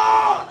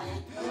lion.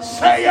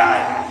 Say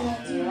yeah.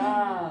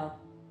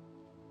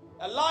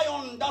 A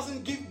lion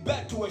doesn't give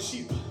birth to a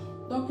sheep.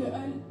 Donc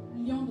un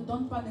lion ne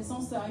donne pas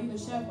naissance à une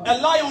chèvre. A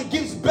lion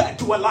gives birth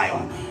to a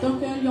lion.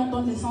 Donc un lion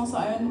donne naissance à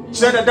un lion.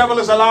 Say the devil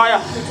is a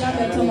liar. Le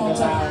diable est un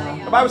menteur.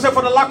 The Bible says,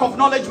 for the lack of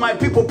knowledge, my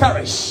people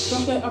perish.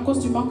 Donc à cause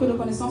du manque de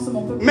connaissance,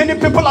 mon peuple. Many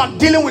people are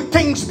dealing with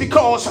things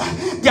because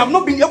they have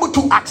not been able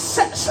to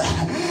access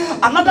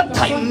another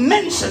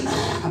dimension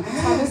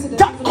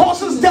that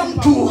causes them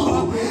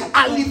to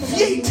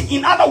alleviate,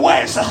 in other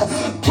words,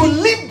 to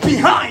leave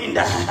behind.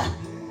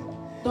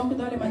 Donc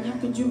dans les manières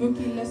que Dieu veut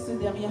qu'il laisse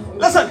derrière eux.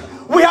 Listen,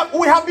 we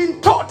have been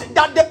taught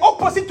that the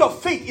opposite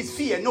of faith is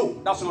fear. No,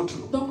 that's not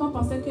true. Donc on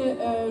pensait que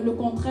le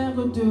contraire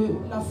de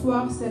la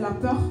foi c'est la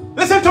peur.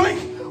 Listen to me.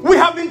 We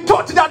have been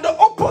taught that the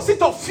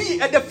opposite of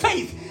fear and the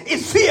faith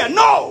is fear.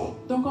 No.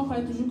 Donc on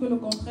croyait toujours que le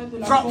contraire de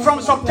la foi. From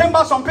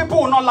September, some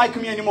people will not like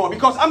me anymore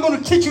because I'm going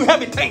to teach you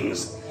heavy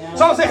things.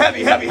 Someone say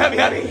heavy. Quand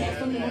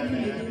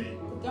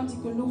il dit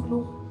que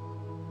lourd.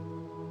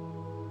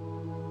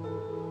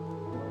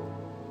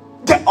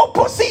 The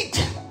opposite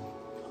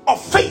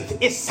of faith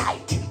is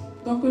sight.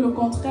 Donc le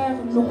contraire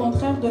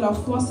de la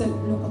foi c'est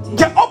le côté.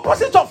 The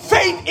opposite of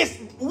faith is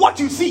what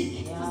you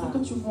see. C'est ce que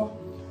tu vois.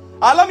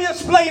 Let me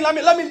explain. Let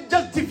me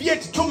just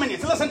deviate 2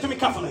 minutes. Listen to me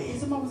carefully.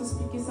 Laissez-moi vous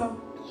expliquer ça.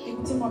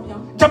 Écoutez-moi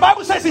bien. The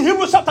Bible says in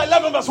Hebrews chapter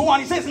 11 verse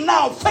 1, it says,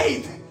 now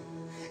faith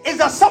is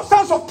the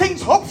substance of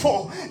things hoped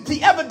for,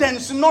 the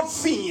evidence not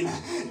seen.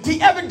 The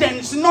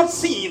evidence not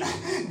seen.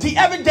 The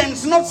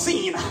evidence not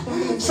seen.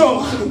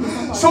 So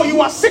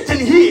you are sitting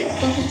here,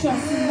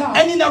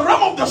 and in the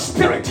realm of the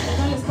spirit,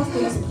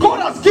 God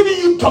has given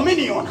you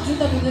dominion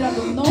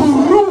to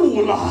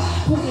rule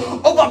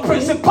over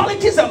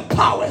principalities and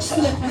powers.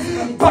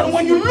 But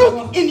when you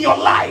look in your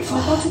life,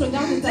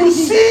 you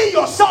see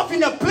yourself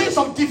in a place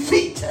of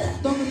defeat.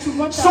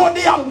 So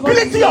the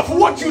ability of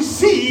what you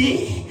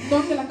see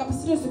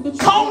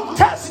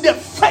counters the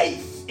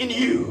faith in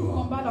you.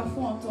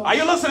 Are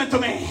you listening to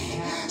me?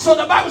 So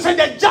the Bible said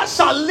the just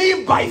shall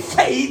live by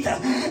faith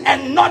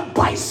and not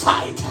by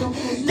sight.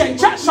 The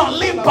just shall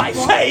live by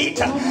faith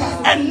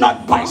and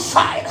not by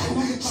sight.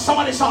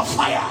 Somebody shall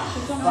fire.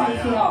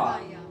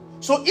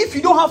 So if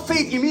you don't have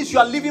faith, it means you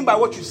are living by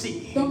what you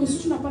see. There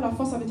is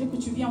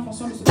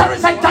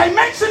a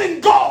dimension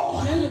in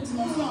God.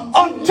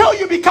 Until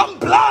you become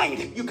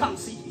blind, you can't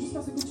see.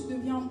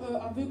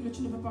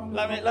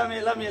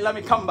 Let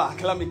me come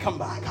back. Let me come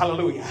back.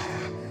 Hallelujah.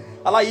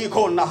 I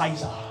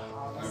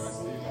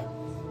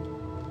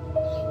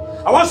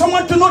want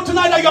someone to know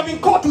tonight that you have been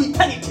called to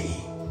eternity.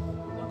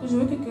 Je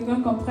veux que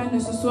quelqu'un comprenne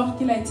ce soir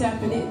qu'il a été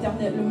appelé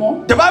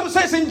éternellement. The Bible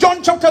says in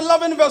John chapter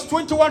 11 verse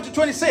 21 to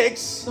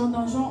 26.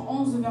 Dans Jean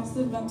 11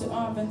 verset 21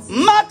 à 26.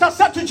 Martha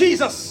said to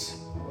Jesus,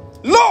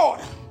 Lord,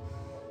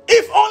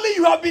 if only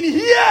you have been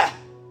here.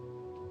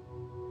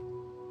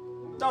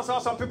 That's how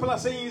some people are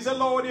saying. He said,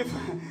 Lord, if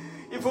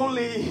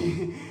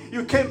only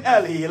you came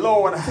early,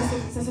 Lord.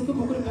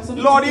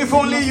 Lord, if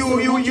only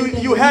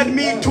you had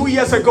me 2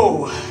 years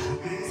ago.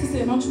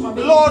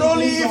 Lord,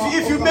 only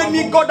if you made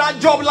me got that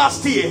job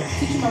last year.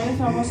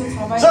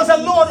 So I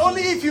said, Lord,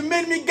 only if you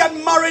made me get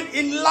married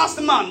in last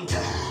month.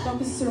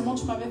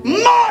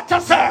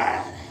 Martha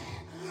said,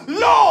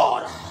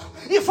 Lord,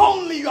 if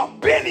only you had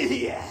been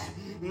here,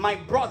 my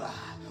brother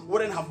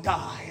wouldn't have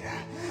died.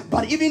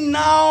 But even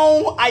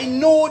now, I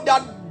know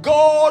that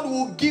God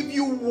will give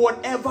you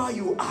whatever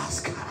you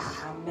ask.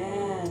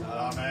 Amen.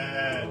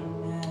 Amen.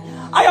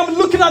 I am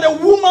looking at a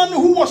woman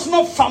who was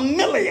not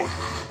familiar,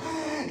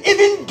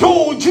 even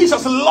though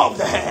Jesus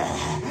loved her.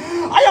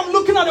 I am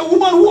looking at a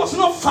woman who was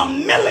not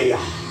familiar.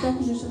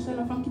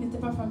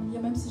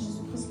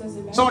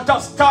 So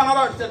tell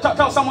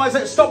someone,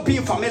 say, stop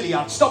being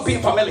familiar. Stop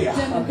being familiar.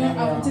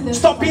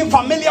 Stop being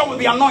familiar with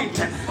the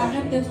anointing.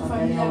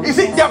 You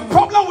see, the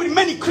problem with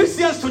many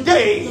Christians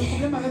today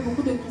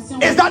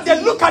is that they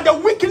look at the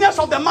weakness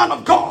of the man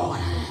of God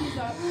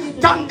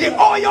than the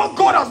oil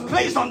God has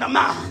placed on the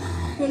man.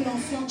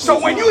 So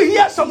when you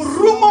hear some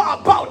rumor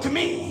about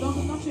me,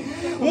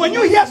 when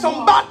you hear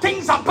some bad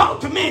things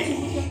about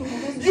me,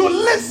 you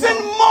listen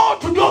more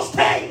to those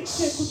things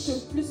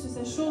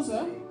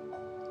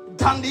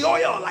than the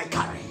oil I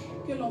carry.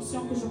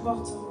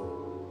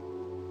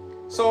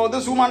 So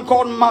this woman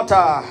called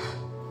Martha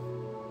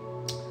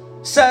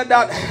said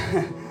that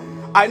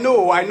I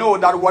know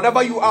that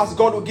whatever you ask,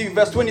 God will give you.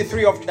 Verse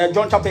 23 of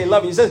John chapter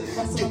 11. He says,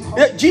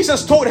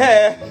 Jesus told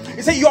her,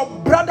 he said, your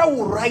brother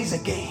will rise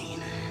again.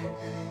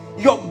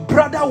 Your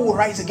brother will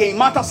rise again.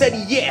 Martha said,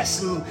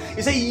 yes.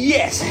 He said,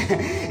 yes.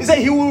 He said,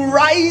 he will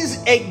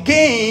rise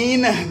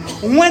again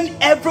when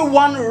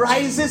everyone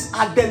rises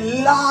at the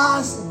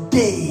last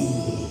day.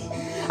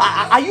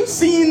 Are you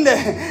seeing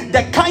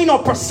the kind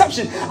of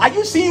perception? Are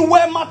you seeing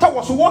where Martha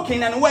was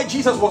walking and where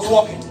Jesus was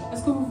walking?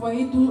 Est-ce que vous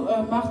voyez d'où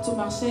Marthe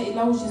marchait et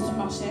là où Jésus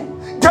marchait?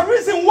 The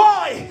reason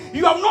why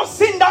you have not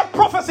seen that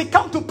prophecy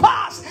come to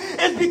pass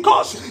is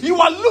because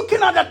you are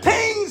looking at the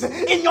things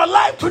in your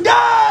life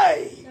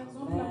today,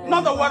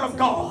 not the word of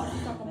God.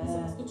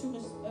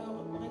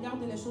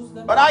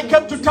 But I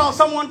came to tell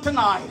someone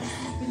tonight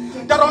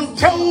that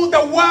until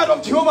the word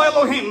of Jehovah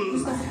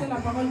Elohim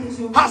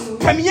has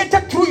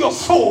permeated through your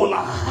soul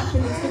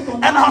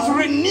and has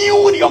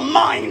renewed your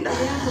mind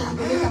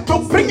to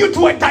bring you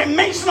to a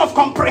dimension of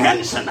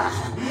comprehension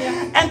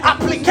and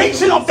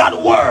application of that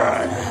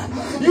word,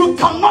 you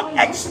cannot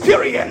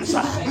experience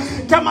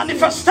the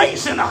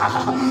manifestation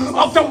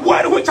of the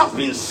word which has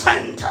been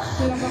sent.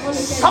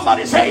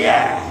 Somebody say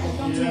yeah.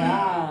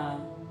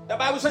 The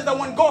Bible says that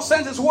when God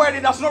sends his word,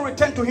 it does not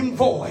return to him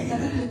void.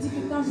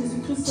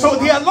 So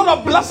there are a lot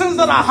of blessings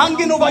that are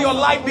hanging over your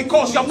life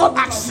because you have not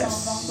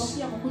access.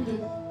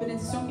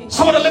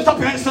 Somebody lift up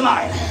your hands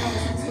tonight.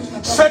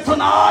 Say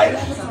tonight,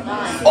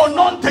 oh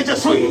non te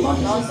Jesui.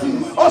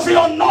 Oh say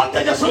oh non te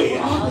Jesui.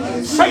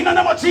 Say in the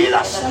name of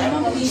Jesus.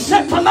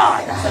 Say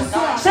tonight.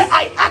 Say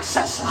I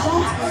access.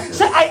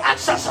 Say I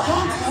access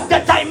the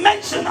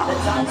dimension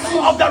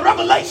of the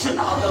revelation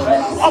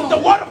of the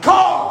word of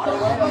God.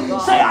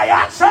 Say I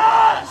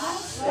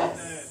access.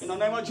 In the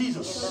name of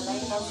Jesus.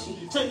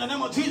 Say in the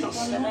name of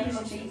Jesus.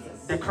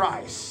 The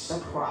Christ.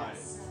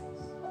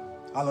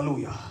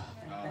 Hallelujah.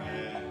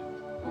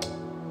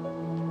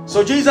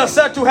 So Jesus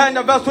said to her in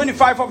the verse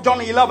 25 of John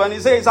 11, he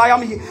says, I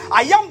am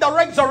the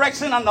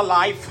resurrection and the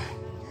life.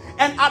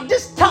 And at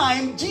this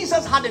time,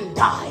 Jesus hadn't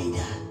died.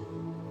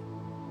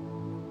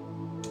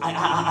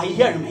 I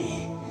hear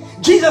me.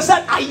 Jesus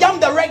said, I am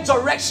the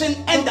resurrection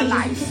and the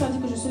life.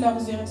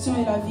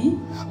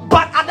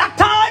 But at that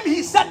time,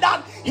 he said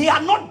that he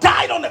had not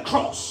died on the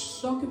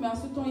cross.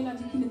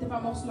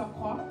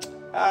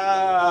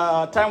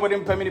 Time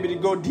wouldn't permit me to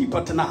go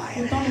deeper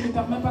tonight.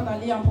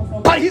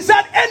 But he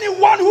said,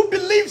 anyone who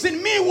believes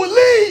in me will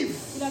live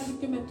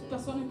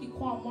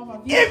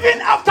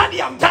even after they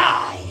have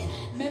died.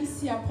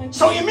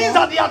 So it means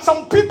that there are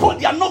some people,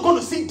 they are not going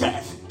to see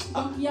death.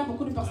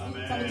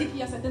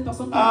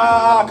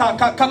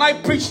 Can I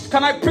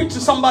preach to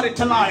somebody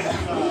tonight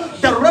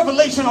the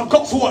revelation of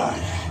God's word?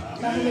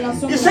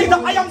 He says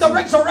that I am the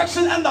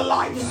resurrection and the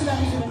life.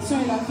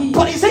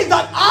 But he says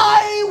that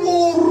I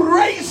will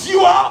raise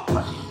you up.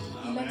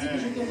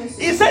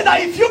 He said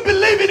that if you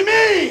believe in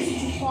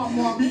me,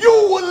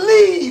 you will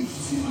live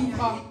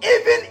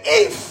even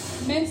if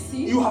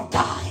you have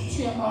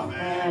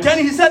died. Then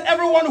he said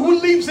everyone who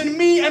lives in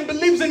me and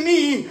believes in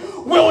me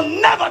will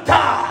never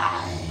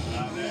die.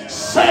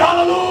 Say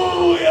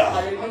hallelujah.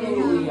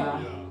 Hallelujah.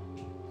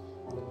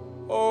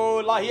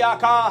 Oh,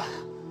 Lahiaka.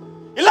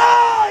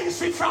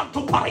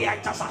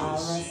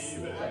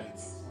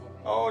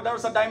 Oh,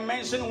 there's a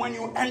dimension when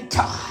you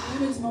enter.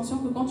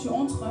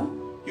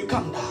 You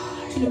can't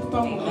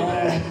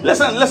die.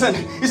 Listen.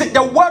 You see,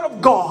 the word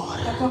of God,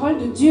 la parole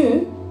de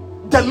Dieu,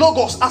 the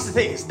logos as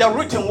it is, the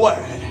written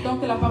word,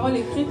 donc la parole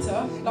écrite,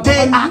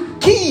 they are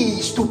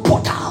keys to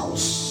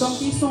portals.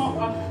 Donc ils sont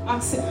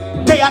accès.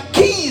 They are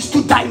keys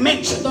to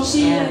dimensions. Donc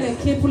il y a les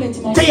clés pour les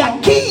dimensions. They are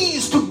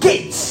keys to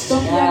gates.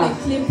 Donc il y a les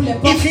clés pour les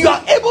portes. If you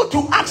are able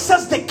to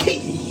access the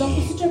key, donc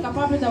si tu es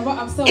capable d'avoir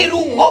accès aux it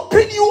will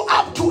open you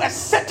up to a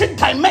certain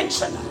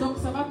dimension. Donc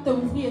ça va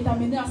t'ouvrir et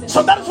t'amener à cette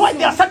So that's why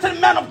there are certain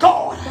men of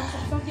God.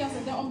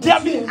 They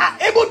have been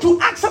able to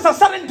access a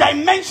certain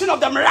dimension of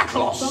the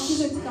miraculous.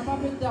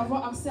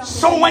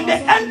 So when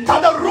they enter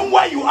the room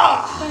where you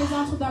are,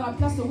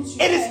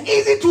 it is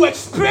easy to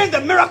experience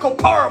the miracle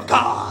power of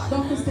God.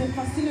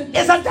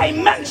 It's a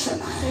dimension.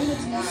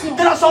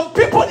 There are some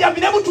people, they have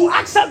been able to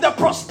access the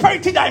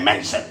prosperity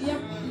dimension.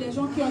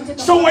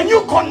 So when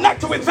you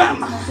connect with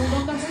them,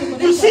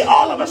 you see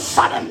all of a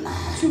sudden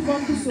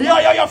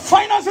your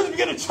finances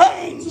begin to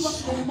change.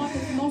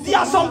 There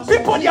are some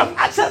people, they have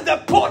accessed the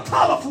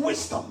portal of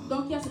wisdom.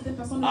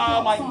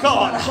 Oh my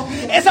God.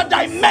 It's a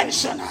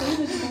dimension.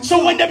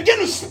 So when they begin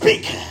to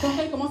speak,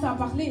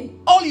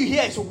 all you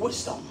hear is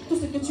wisdom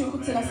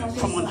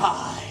from on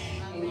high.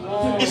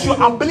 It's your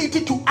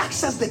ability to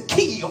access the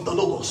key of the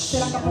logos.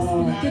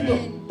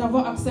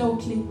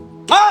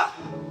 Ah!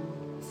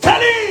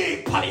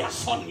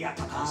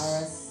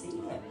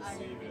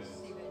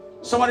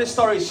 Somebody's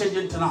story is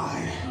changing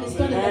tonight.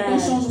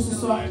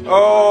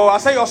 Oh, I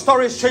say your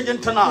story is changing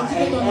tonight.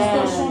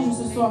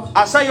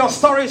 I say your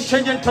story is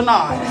changing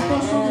tonight.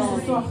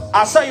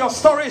 I say your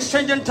story is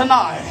changing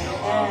tonight.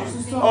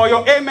 Oh,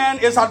 your amen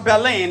is at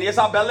Berlin. It's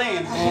at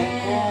Berlin.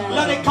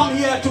 Let it come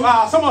here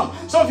to some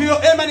of you,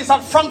 your amen is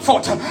at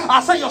Frankfurt.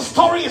 I say your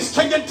story is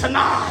changing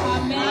tonight.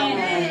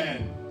 Amen.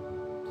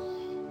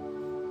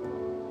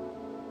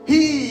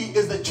 He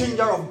is the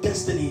changer of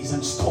destinies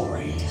and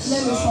stories.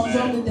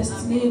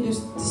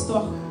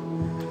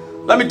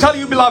 Let me tell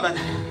you, beloved.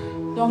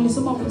 Donc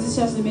laissez-moi vous dire,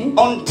 chers aimés,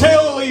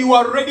 until you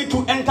are ready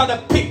to enter the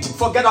pit,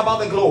 forget about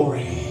the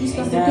glory.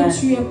 Jusqu'à ce que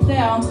tu es prêt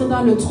à entrer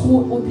dans le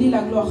trou, oublie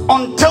la gloire.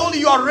 Until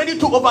you are ready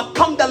to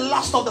overcome the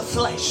lust of the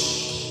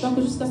flesh. Donc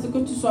jusqu'à ce que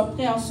tu sois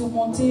prêt à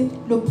surmonter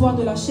le poids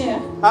de la chair.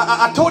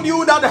 I told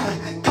you that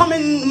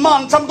coming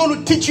months I'm going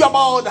to teach you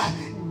about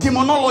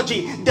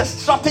demonology, the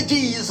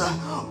strategies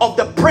of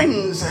the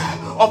prince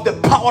of the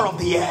power of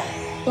the air.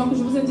 Donc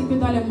je vous ai dit que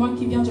dans les mois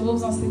qui viennent, je vais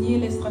vous enseigner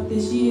les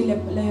stratégies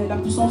et la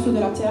puissance de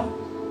la terre.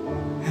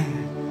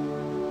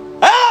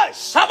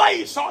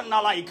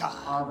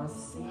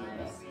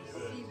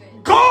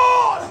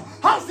 God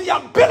has the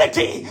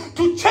ability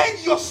to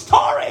change your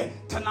story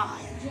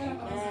tonight.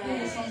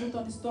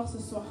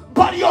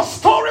 But your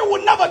story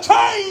will never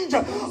change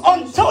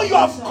until you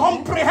have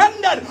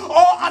comprehended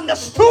or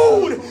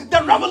understood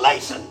the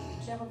revelation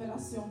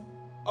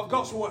of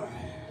God's word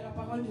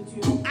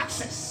to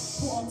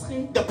access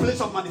the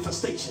place of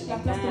manifestation.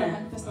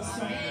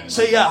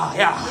 Say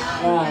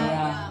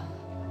yeah.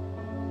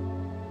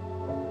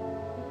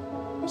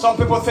 Some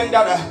people think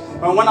that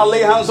when I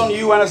lay hands on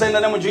you and I say in the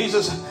name of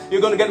Jesus, you're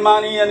going to get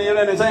money and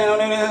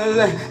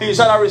you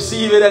start to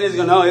receive it and it's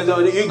going to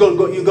you're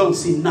going to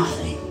see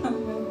nothing.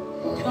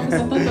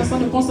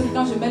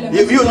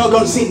 You're not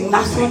going to see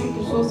nothing.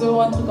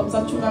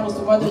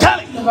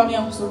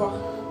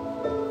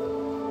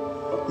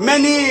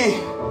 Many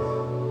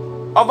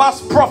of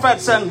us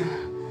prophets and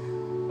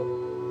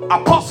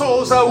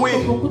apostles,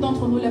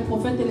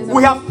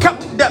 we have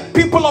kept the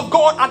people of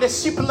God at the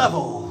sheep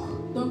level.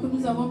 Donc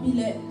nous avons mis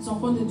les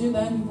enfants de Dieu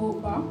dans un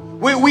niveau bas.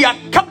 We have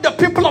kept the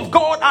people of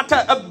God at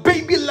a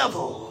baby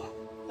level.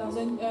 Dans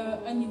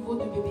un niveau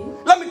de bébé.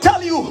 Let me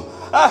tell you,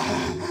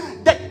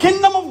 the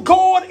kingdom of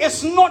God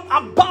is not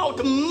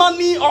about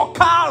money or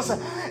cars.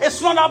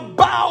 It's not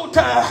about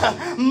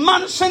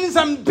mansions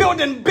and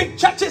building big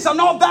churches and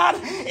all that.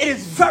 It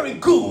is very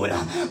good,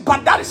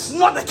 but that is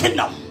not the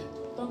kingdom.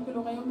 Donc le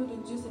royaume de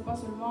Dieu, c'est pas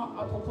seulement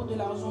à propos de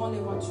l'argent, les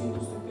voitures,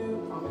 tout ce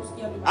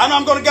qu'il y a de. I know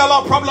I'm going to get a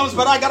lot of problems,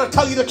 but I got to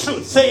tell you the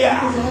truth. Say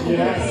yeah.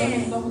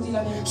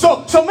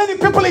 So many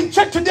people in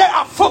church today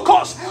are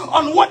focused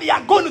on what they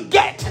are going to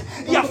get.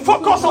 They are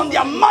focused on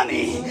their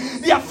money.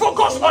 They are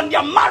focused on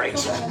their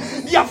marriage.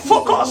 They are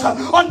focused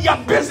on their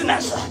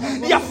business.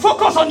 They are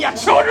focused on their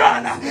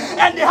children.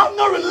 And they have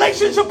no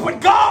relationship with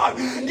God.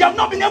 They have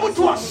not been able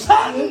to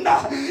ascend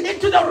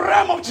into the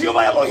realm of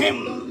Jehovah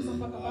Elohim.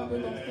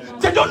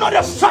 They don't know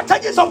the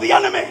strategies of the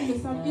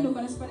enemy.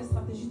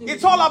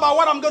 It's all about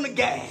what I'm going to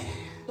get.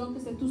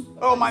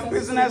 Oh, my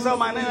business. Oh,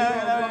 my.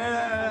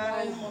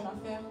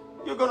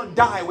 You're going to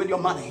die with your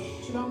money.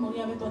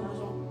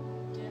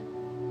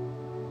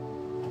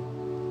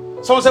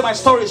 Someone say my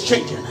story is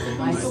changing.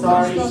 My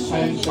story is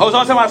changing. Oh,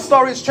 someone say my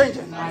story is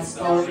changing. My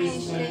story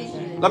is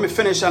changing. Let me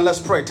finish and let's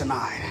pray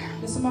tonight.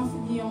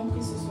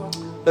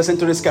 Listen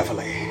to this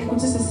carefully.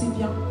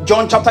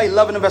 John chapter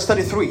 11 verse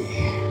 33.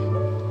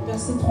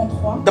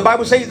 The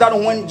Bible says that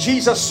when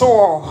Jesus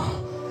saw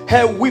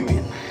her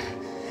weeping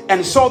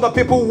and saw the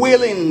people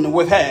wailing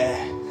with her,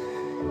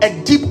 a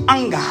deep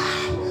anger.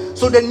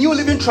 So the New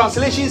Living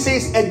Translation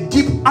says a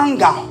deep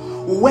anger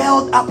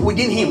welled up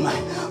within him.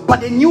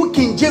 But the New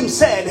King James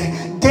said,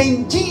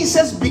 then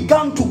Jesus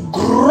began to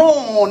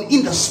groan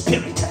in the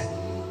spirit.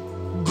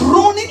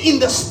 Groaning in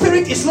the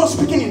spirit is not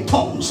speaking in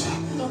tongues.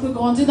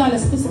 Groaning dans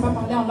l'esprit, c'est pas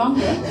parler en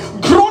langue.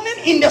 Groaning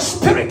in the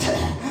spirit.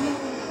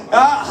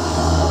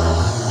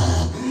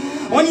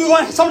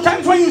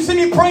 Sometimes when you see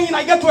me praying,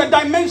 I get to a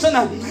dimension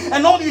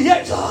and all you hear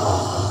is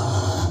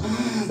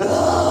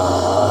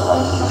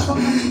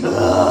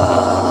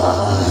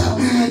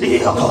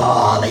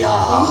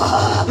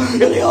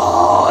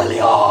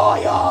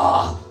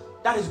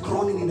that is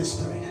groaning in the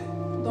spirit.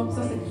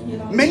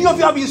 Many of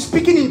you have been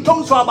speaking in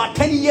tongues for about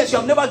 10 years. You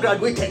have never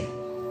graduated.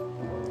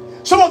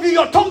 Some of you,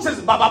 your tongues is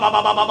ba ba ba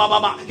ba ba ba ba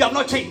ba. You have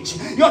not changed.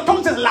 Your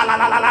tongues is la la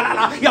la la la la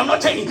la. You have not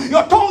changed.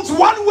 Your tongues,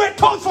 one-way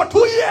tongues for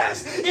 2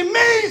 years. It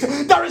means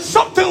there is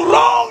something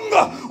wrong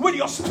with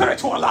your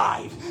spiritual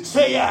life.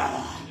 Say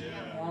yeah.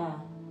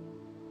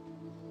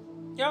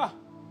 Yeah.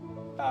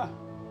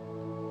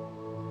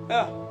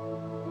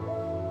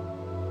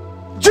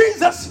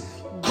 Jesus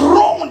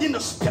groaned in the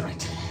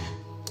spirit.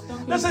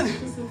 Listen,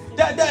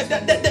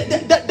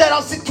 there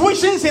are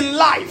situations in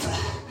life.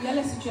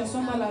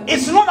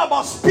 It's not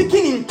about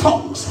speaking in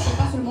tongues.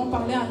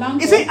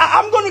 You see,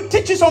 I'm going to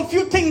teach you some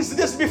few things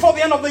this before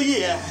the end of the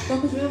year.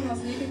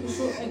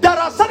 There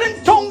are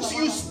certain tongues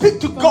you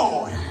speak to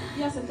God,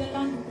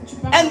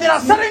 and there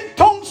are certain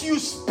tongues you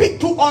speak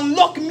to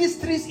unlock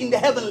mysteries in the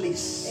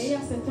heavenlies.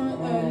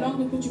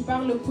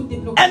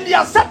 And there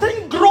are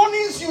certain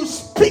groanings you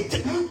speak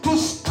to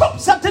stop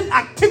certain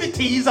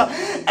activities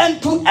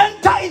and to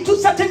enter into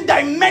certain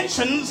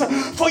dimensions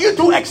for you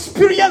to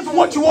experience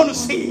what you want to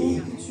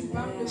see.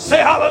 Say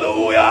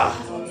hallelujah.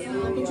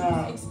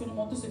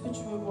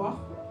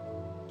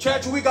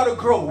 Church, we gotta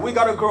grow. We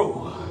gotta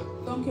grow.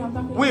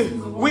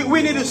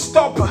 We need to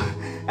stop.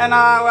 And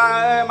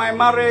my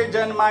marriage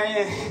and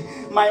my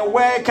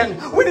work,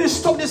 and we need to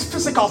stop these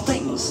physical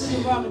things.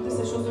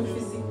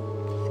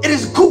 It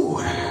is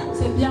good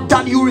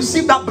that you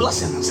receive that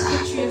blessings,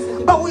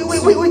 but we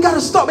gotta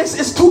stop.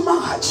 It's too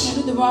much.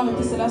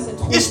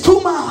 It's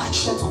too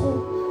much.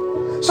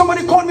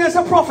 Somebody called me and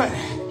said, prophet,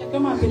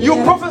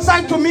 You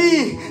prophesied to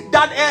me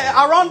that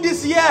around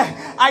this year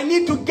I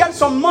need to get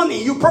some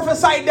money. You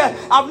prophesied that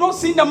I've not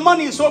seen the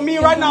money, so me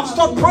right now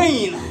start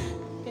praying.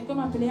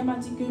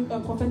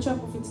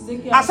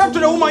 I said to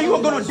the woman, you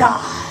are going to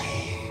die.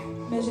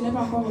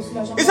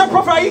 He said,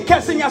 prophet, are you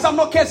cursing me? I said, I'm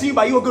not cursing you,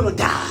 but you are going to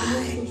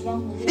die.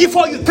 If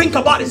all you think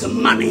about is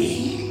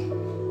money.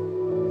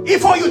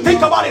 If all you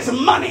think about is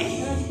money.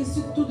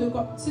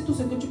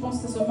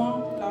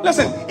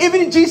 Listen,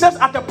 even Jesus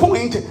at the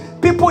point,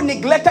 people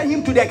neglected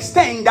him to the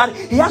extent that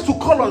he has to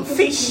call on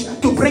fish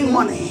to bring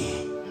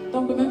money.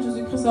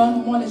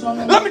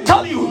 Let me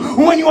tell you,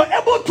 when you are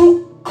able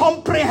to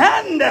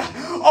comprehend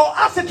or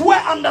as it were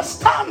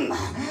understand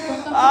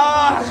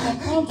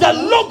the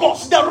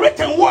logos, the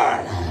written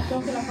word,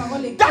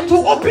 that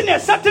will open a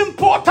certain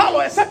portal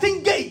or a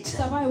certain gate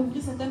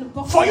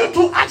for you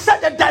to access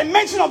the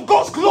dimension of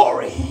God's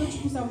glory.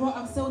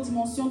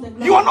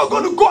 You are not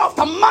going to go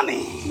after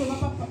money.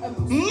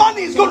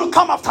 Money is going to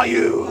come after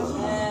you.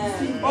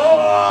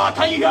 Oh,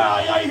 can you hear?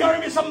 Are you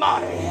hearing me,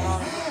 somebody?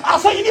 I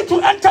say you need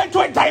to enter into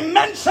a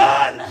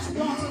dimension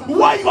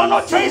where you are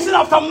not chasing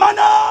after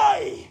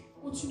money.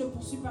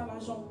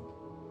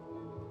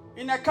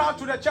 In a car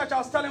to the church, I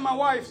was telling my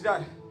wife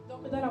that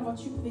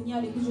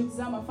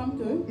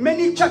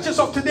many churches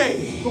of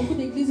today,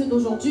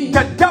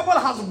 the devil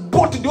has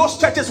bought those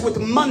churches with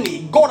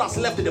money. God has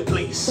left the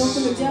place.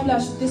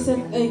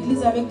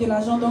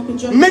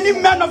 Many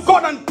men of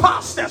God and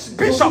pastors,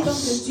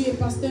 bishops,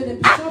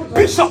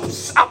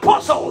 bishops,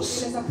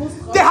 apostles,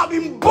 they have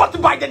been bought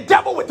by the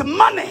devil with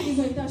money,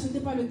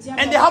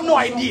 and they have no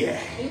idea.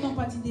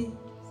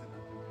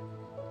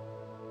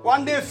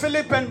 One day,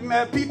 Philip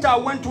and Peter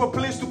went to a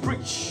place to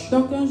preach.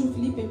 Donc un jour,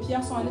 Philippe et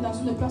Pierre sont allés dans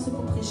une place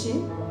pour prêcher.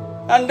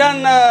 And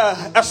then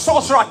a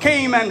sorcerer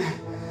came, and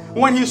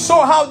when he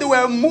saw how they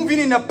were moving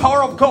in the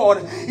power of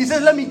God, he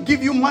said, "Let me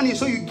give you money,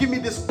 so you give me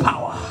this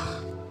power."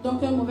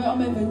 Donc un mauvais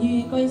homme est venu,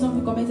 et quand ils ont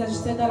vu comment ils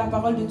agissaient dans la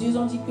parole de Dieu, ils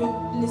ont dit que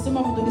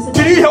laissez-moi vous donner cette.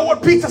 Did you hear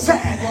what Peter said?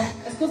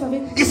 Est-ce que vous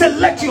avez? He said,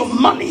 "Let your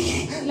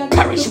money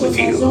perish with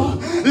you.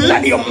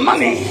 Let your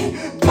money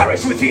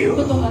perish with you."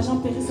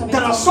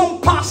 There are some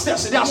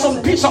pastors, there are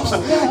some bishops,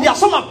 there are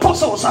some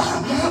apostles.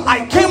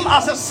 I came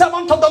as a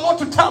servant of the Lord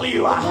to tell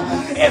you,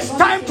 it's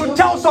time to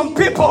tell some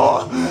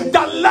people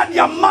that let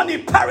your money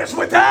perish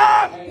with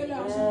them.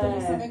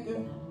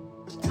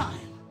 It's time.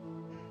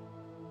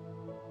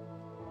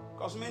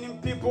 Because many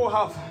people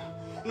have,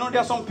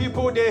 there are some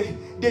people,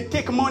 they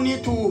take money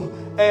to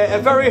a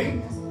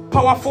very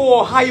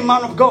powerful high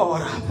man of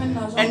God,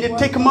 and they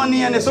take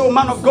money and they say, "Oh,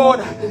 man of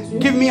God,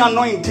 give me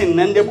anointing,"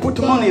 and they put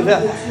money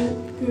there.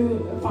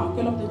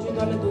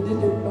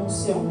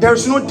 There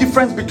is no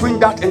difference between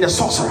that and the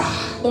sorcerer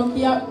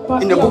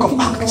in the book of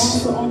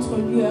Acts.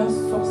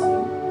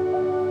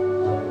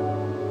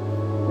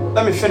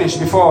 Let me finish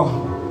before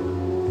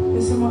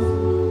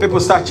people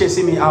start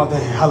chasing me out there.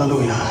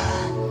 Hallelujah.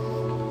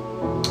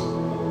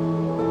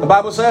 The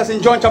Bible says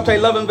in John chapter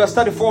 11 verse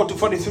 34 to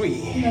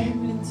 43,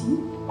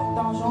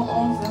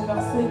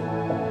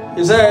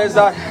 it says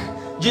that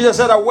Jesus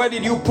said, "Where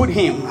did you put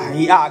him?"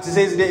 He asked. He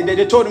says,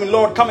 they told him,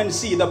 "Lord, come and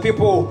see." The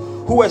people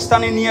who were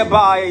standing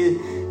nearby,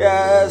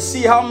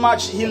 see how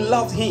much he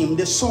loved him.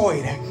 They saw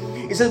it.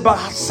 He says, but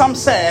some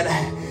said,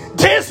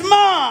 "This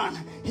man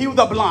healed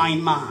the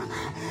blind man.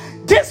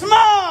 This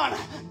man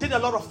did a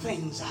lot of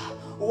things.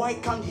 Why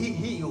can't he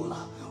heal?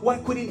 Why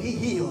couldn't he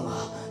heal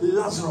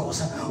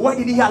Lazarus? Why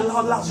did he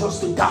allow Lazarus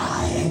to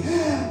die?"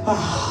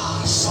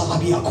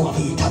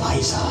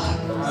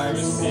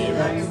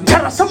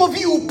 There are some of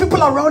you,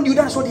 people around you,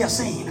 that's what they are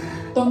saying.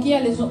 Donc il y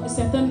a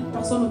certaines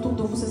personnes autour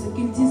de vous, c'est ce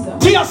qu'ils disent.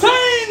 They are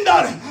saying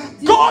that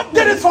God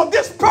did it for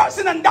this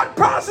person and that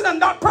person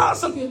and that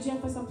person. Que Dieu a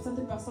fait ça pour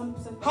cette personne,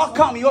 pour cette How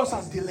personne. come yours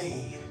has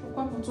delayed?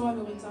 Pourquoi pour toi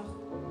le retard?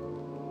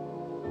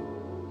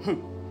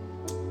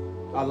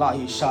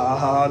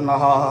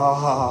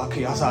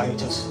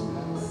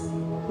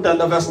 Then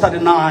the verse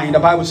 39, the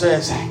Bible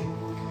says,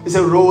 it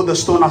said, "Roll the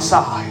stone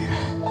aside."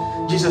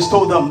 Jesus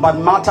told them, but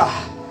Martha,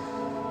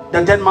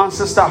 the dead man's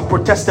sister,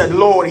 protested,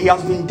 "Lord, he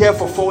has been there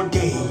for 4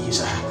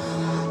 days."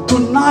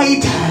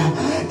 Tonight,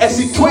 a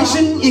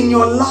situation in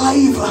your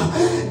life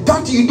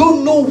that you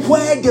don't know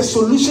where the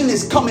solution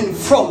is coming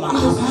from,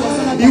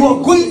 you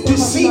are going to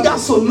see that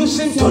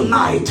solution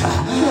tonight.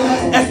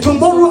 And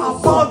tomorrow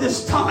about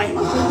this time,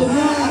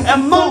 a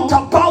month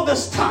about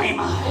this time,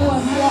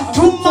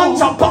 2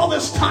 months about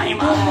this time,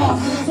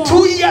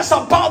 2 years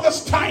about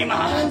this time,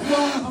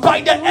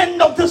 by the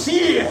end of this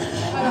year,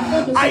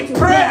 I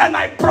pray and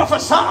I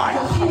prophesy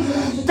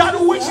that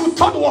which you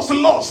thought was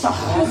lost,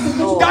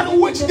 that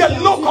which the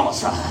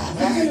locusts,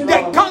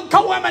 the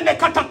cankerworm and the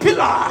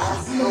caterpillar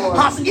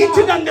has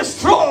eaten and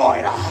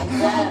destroyed.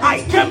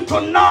 I came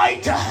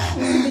tonight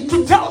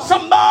to tell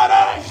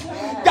somebody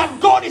that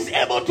God is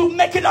able to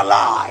make it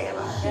alive.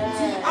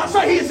 I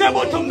say He's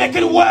able to make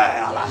it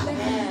well.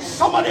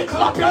 Somebody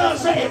clap your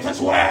hands and say, "It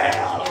is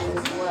well."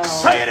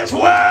 Say, "It is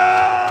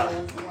well."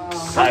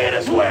 Say, "It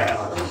is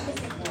well."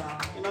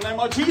 In the name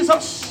of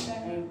Jesus,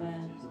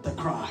 the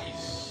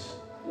Christ.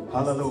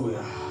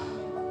 Hallelujah.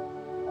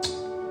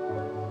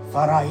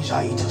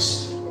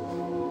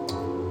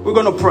 We're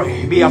going to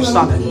pray. Be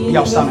upstanding. Be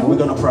upstanding. We're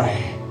going to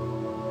pray.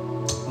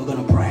 We're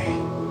going to pray.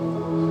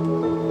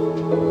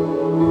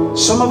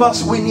 Some of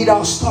us, we need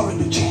our story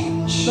to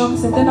change. Donc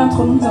certains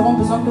d'entre nous avons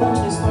besoin que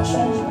notre histoire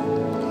change.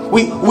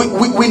 We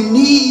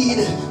need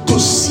to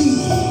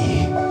see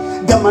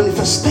the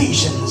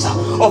manifestations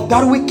of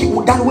that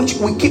which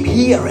we keep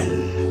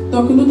hearing.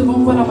 Donc nous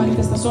devons voir la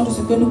manifestation de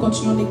ce que nous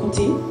continuons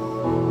d'écouter.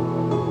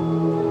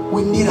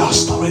 We need our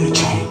story to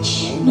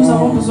change. Nous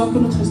avons besoin que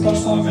notre histoire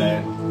change.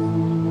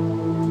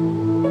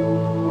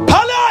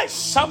 Palai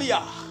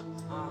Samia.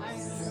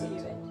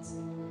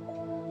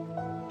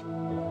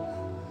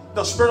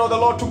 The Spirit of the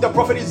Lord took the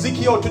prophet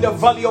Ezekiel to the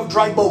valley of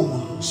dry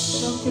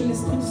bones. Donc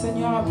l'Esprit du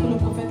Seigneur a pris le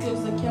prophète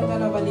Ézéchiel dans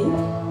la vallée.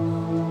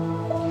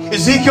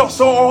 Ezekiel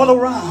saw all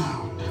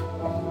around.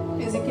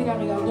 Ézéchiel a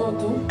regardé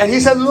autour. And he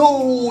said,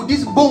 "Lo,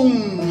 these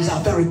bones are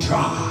very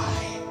dry."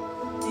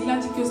 Il a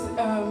dit que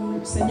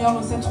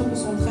Seigneur, ces trucs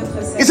sont très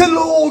très secs. He said,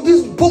 "Lo,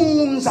 these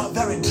bones are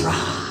very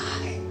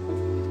dry."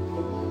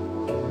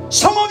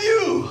 Some of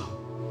you,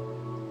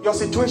 your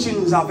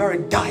situations are very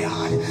dire.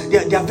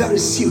 They are very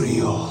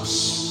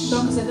serious.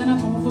 Donc certaines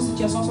d'entre vous, vos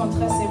situations sont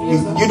très sérieuses.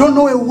 You don't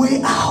know a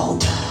way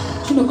out.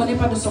 Tu ne connais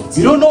pas de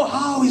sortie. You don't know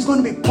how it's going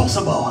to be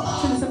possible.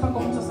 Tu ne sais pas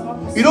comment ça sera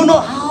possible. You don't know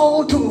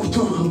how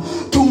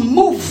to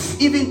move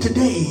even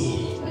today.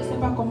 Tu ne sais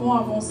pas comment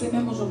avancer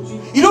même aujourd'hui.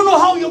 You don't know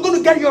how you're going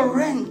to get your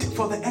rent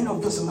for the end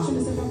of this Tu ne month.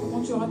 sais pas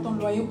comment tu auras ton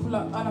loyer pour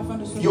à la fin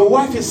de ce Your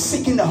mois. wife is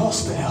sick in the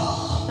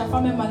hospital. Ta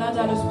femme est malade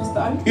à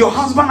l'hôpital. Your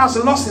husband has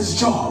lost his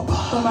job.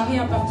 Ton mari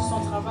a perdu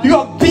son travail. You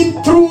have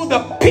been through the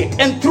pit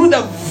and through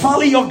the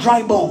valley of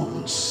dry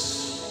bones.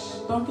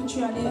 Donc tu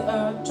as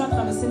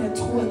traversé les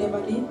trous et les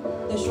vallées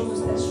des choses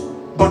sèches.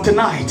 But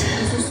tonight,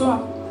 Et ce soir,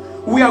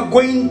 we are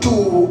going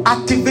to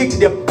activate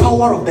the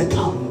power of the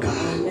tongue.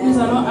 nous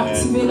allons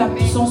activer la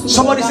puissance de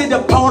Somebody la say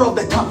langue. the power of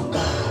the tongue.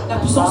 La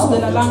puissance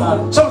de la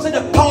langue. Somebody say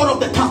the power of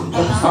the tongue. La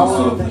puissance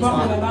sur le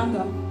pouvoir de la langue.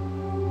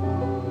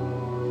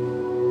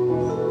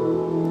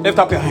 Lift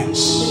up your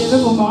hands.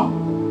 Élevez vos mains.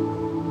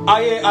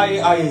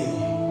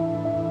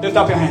 Aye. Lift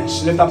up your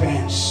hands. Lift up your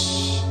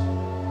hands.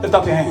 Lift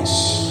up your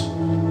hands.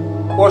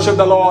 Worship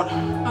the Lord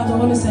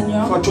Adorez le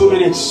Seigneur for 2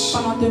 minutes.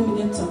 pendant 2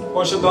 minutes.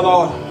 Worship the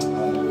Lord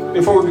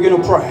before we begin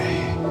to pray.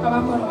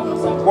 Avant qu'on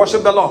commence à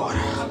Worship the Lord.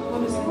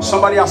 adorer le Seigneur.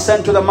 Somebody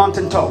ascend to the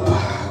mountaintop.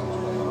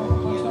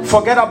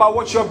 Forget about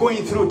what you're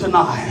going through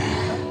tonight.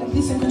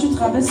 Oublie ce que tu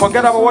traverses.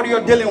 Forget about what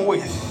you're dealing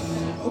with.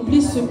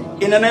 Oublie ce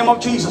In the name of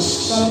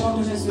Jesus, dans le nom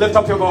de Jésus. lift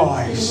up your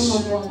Élevez voice. vos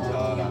voix.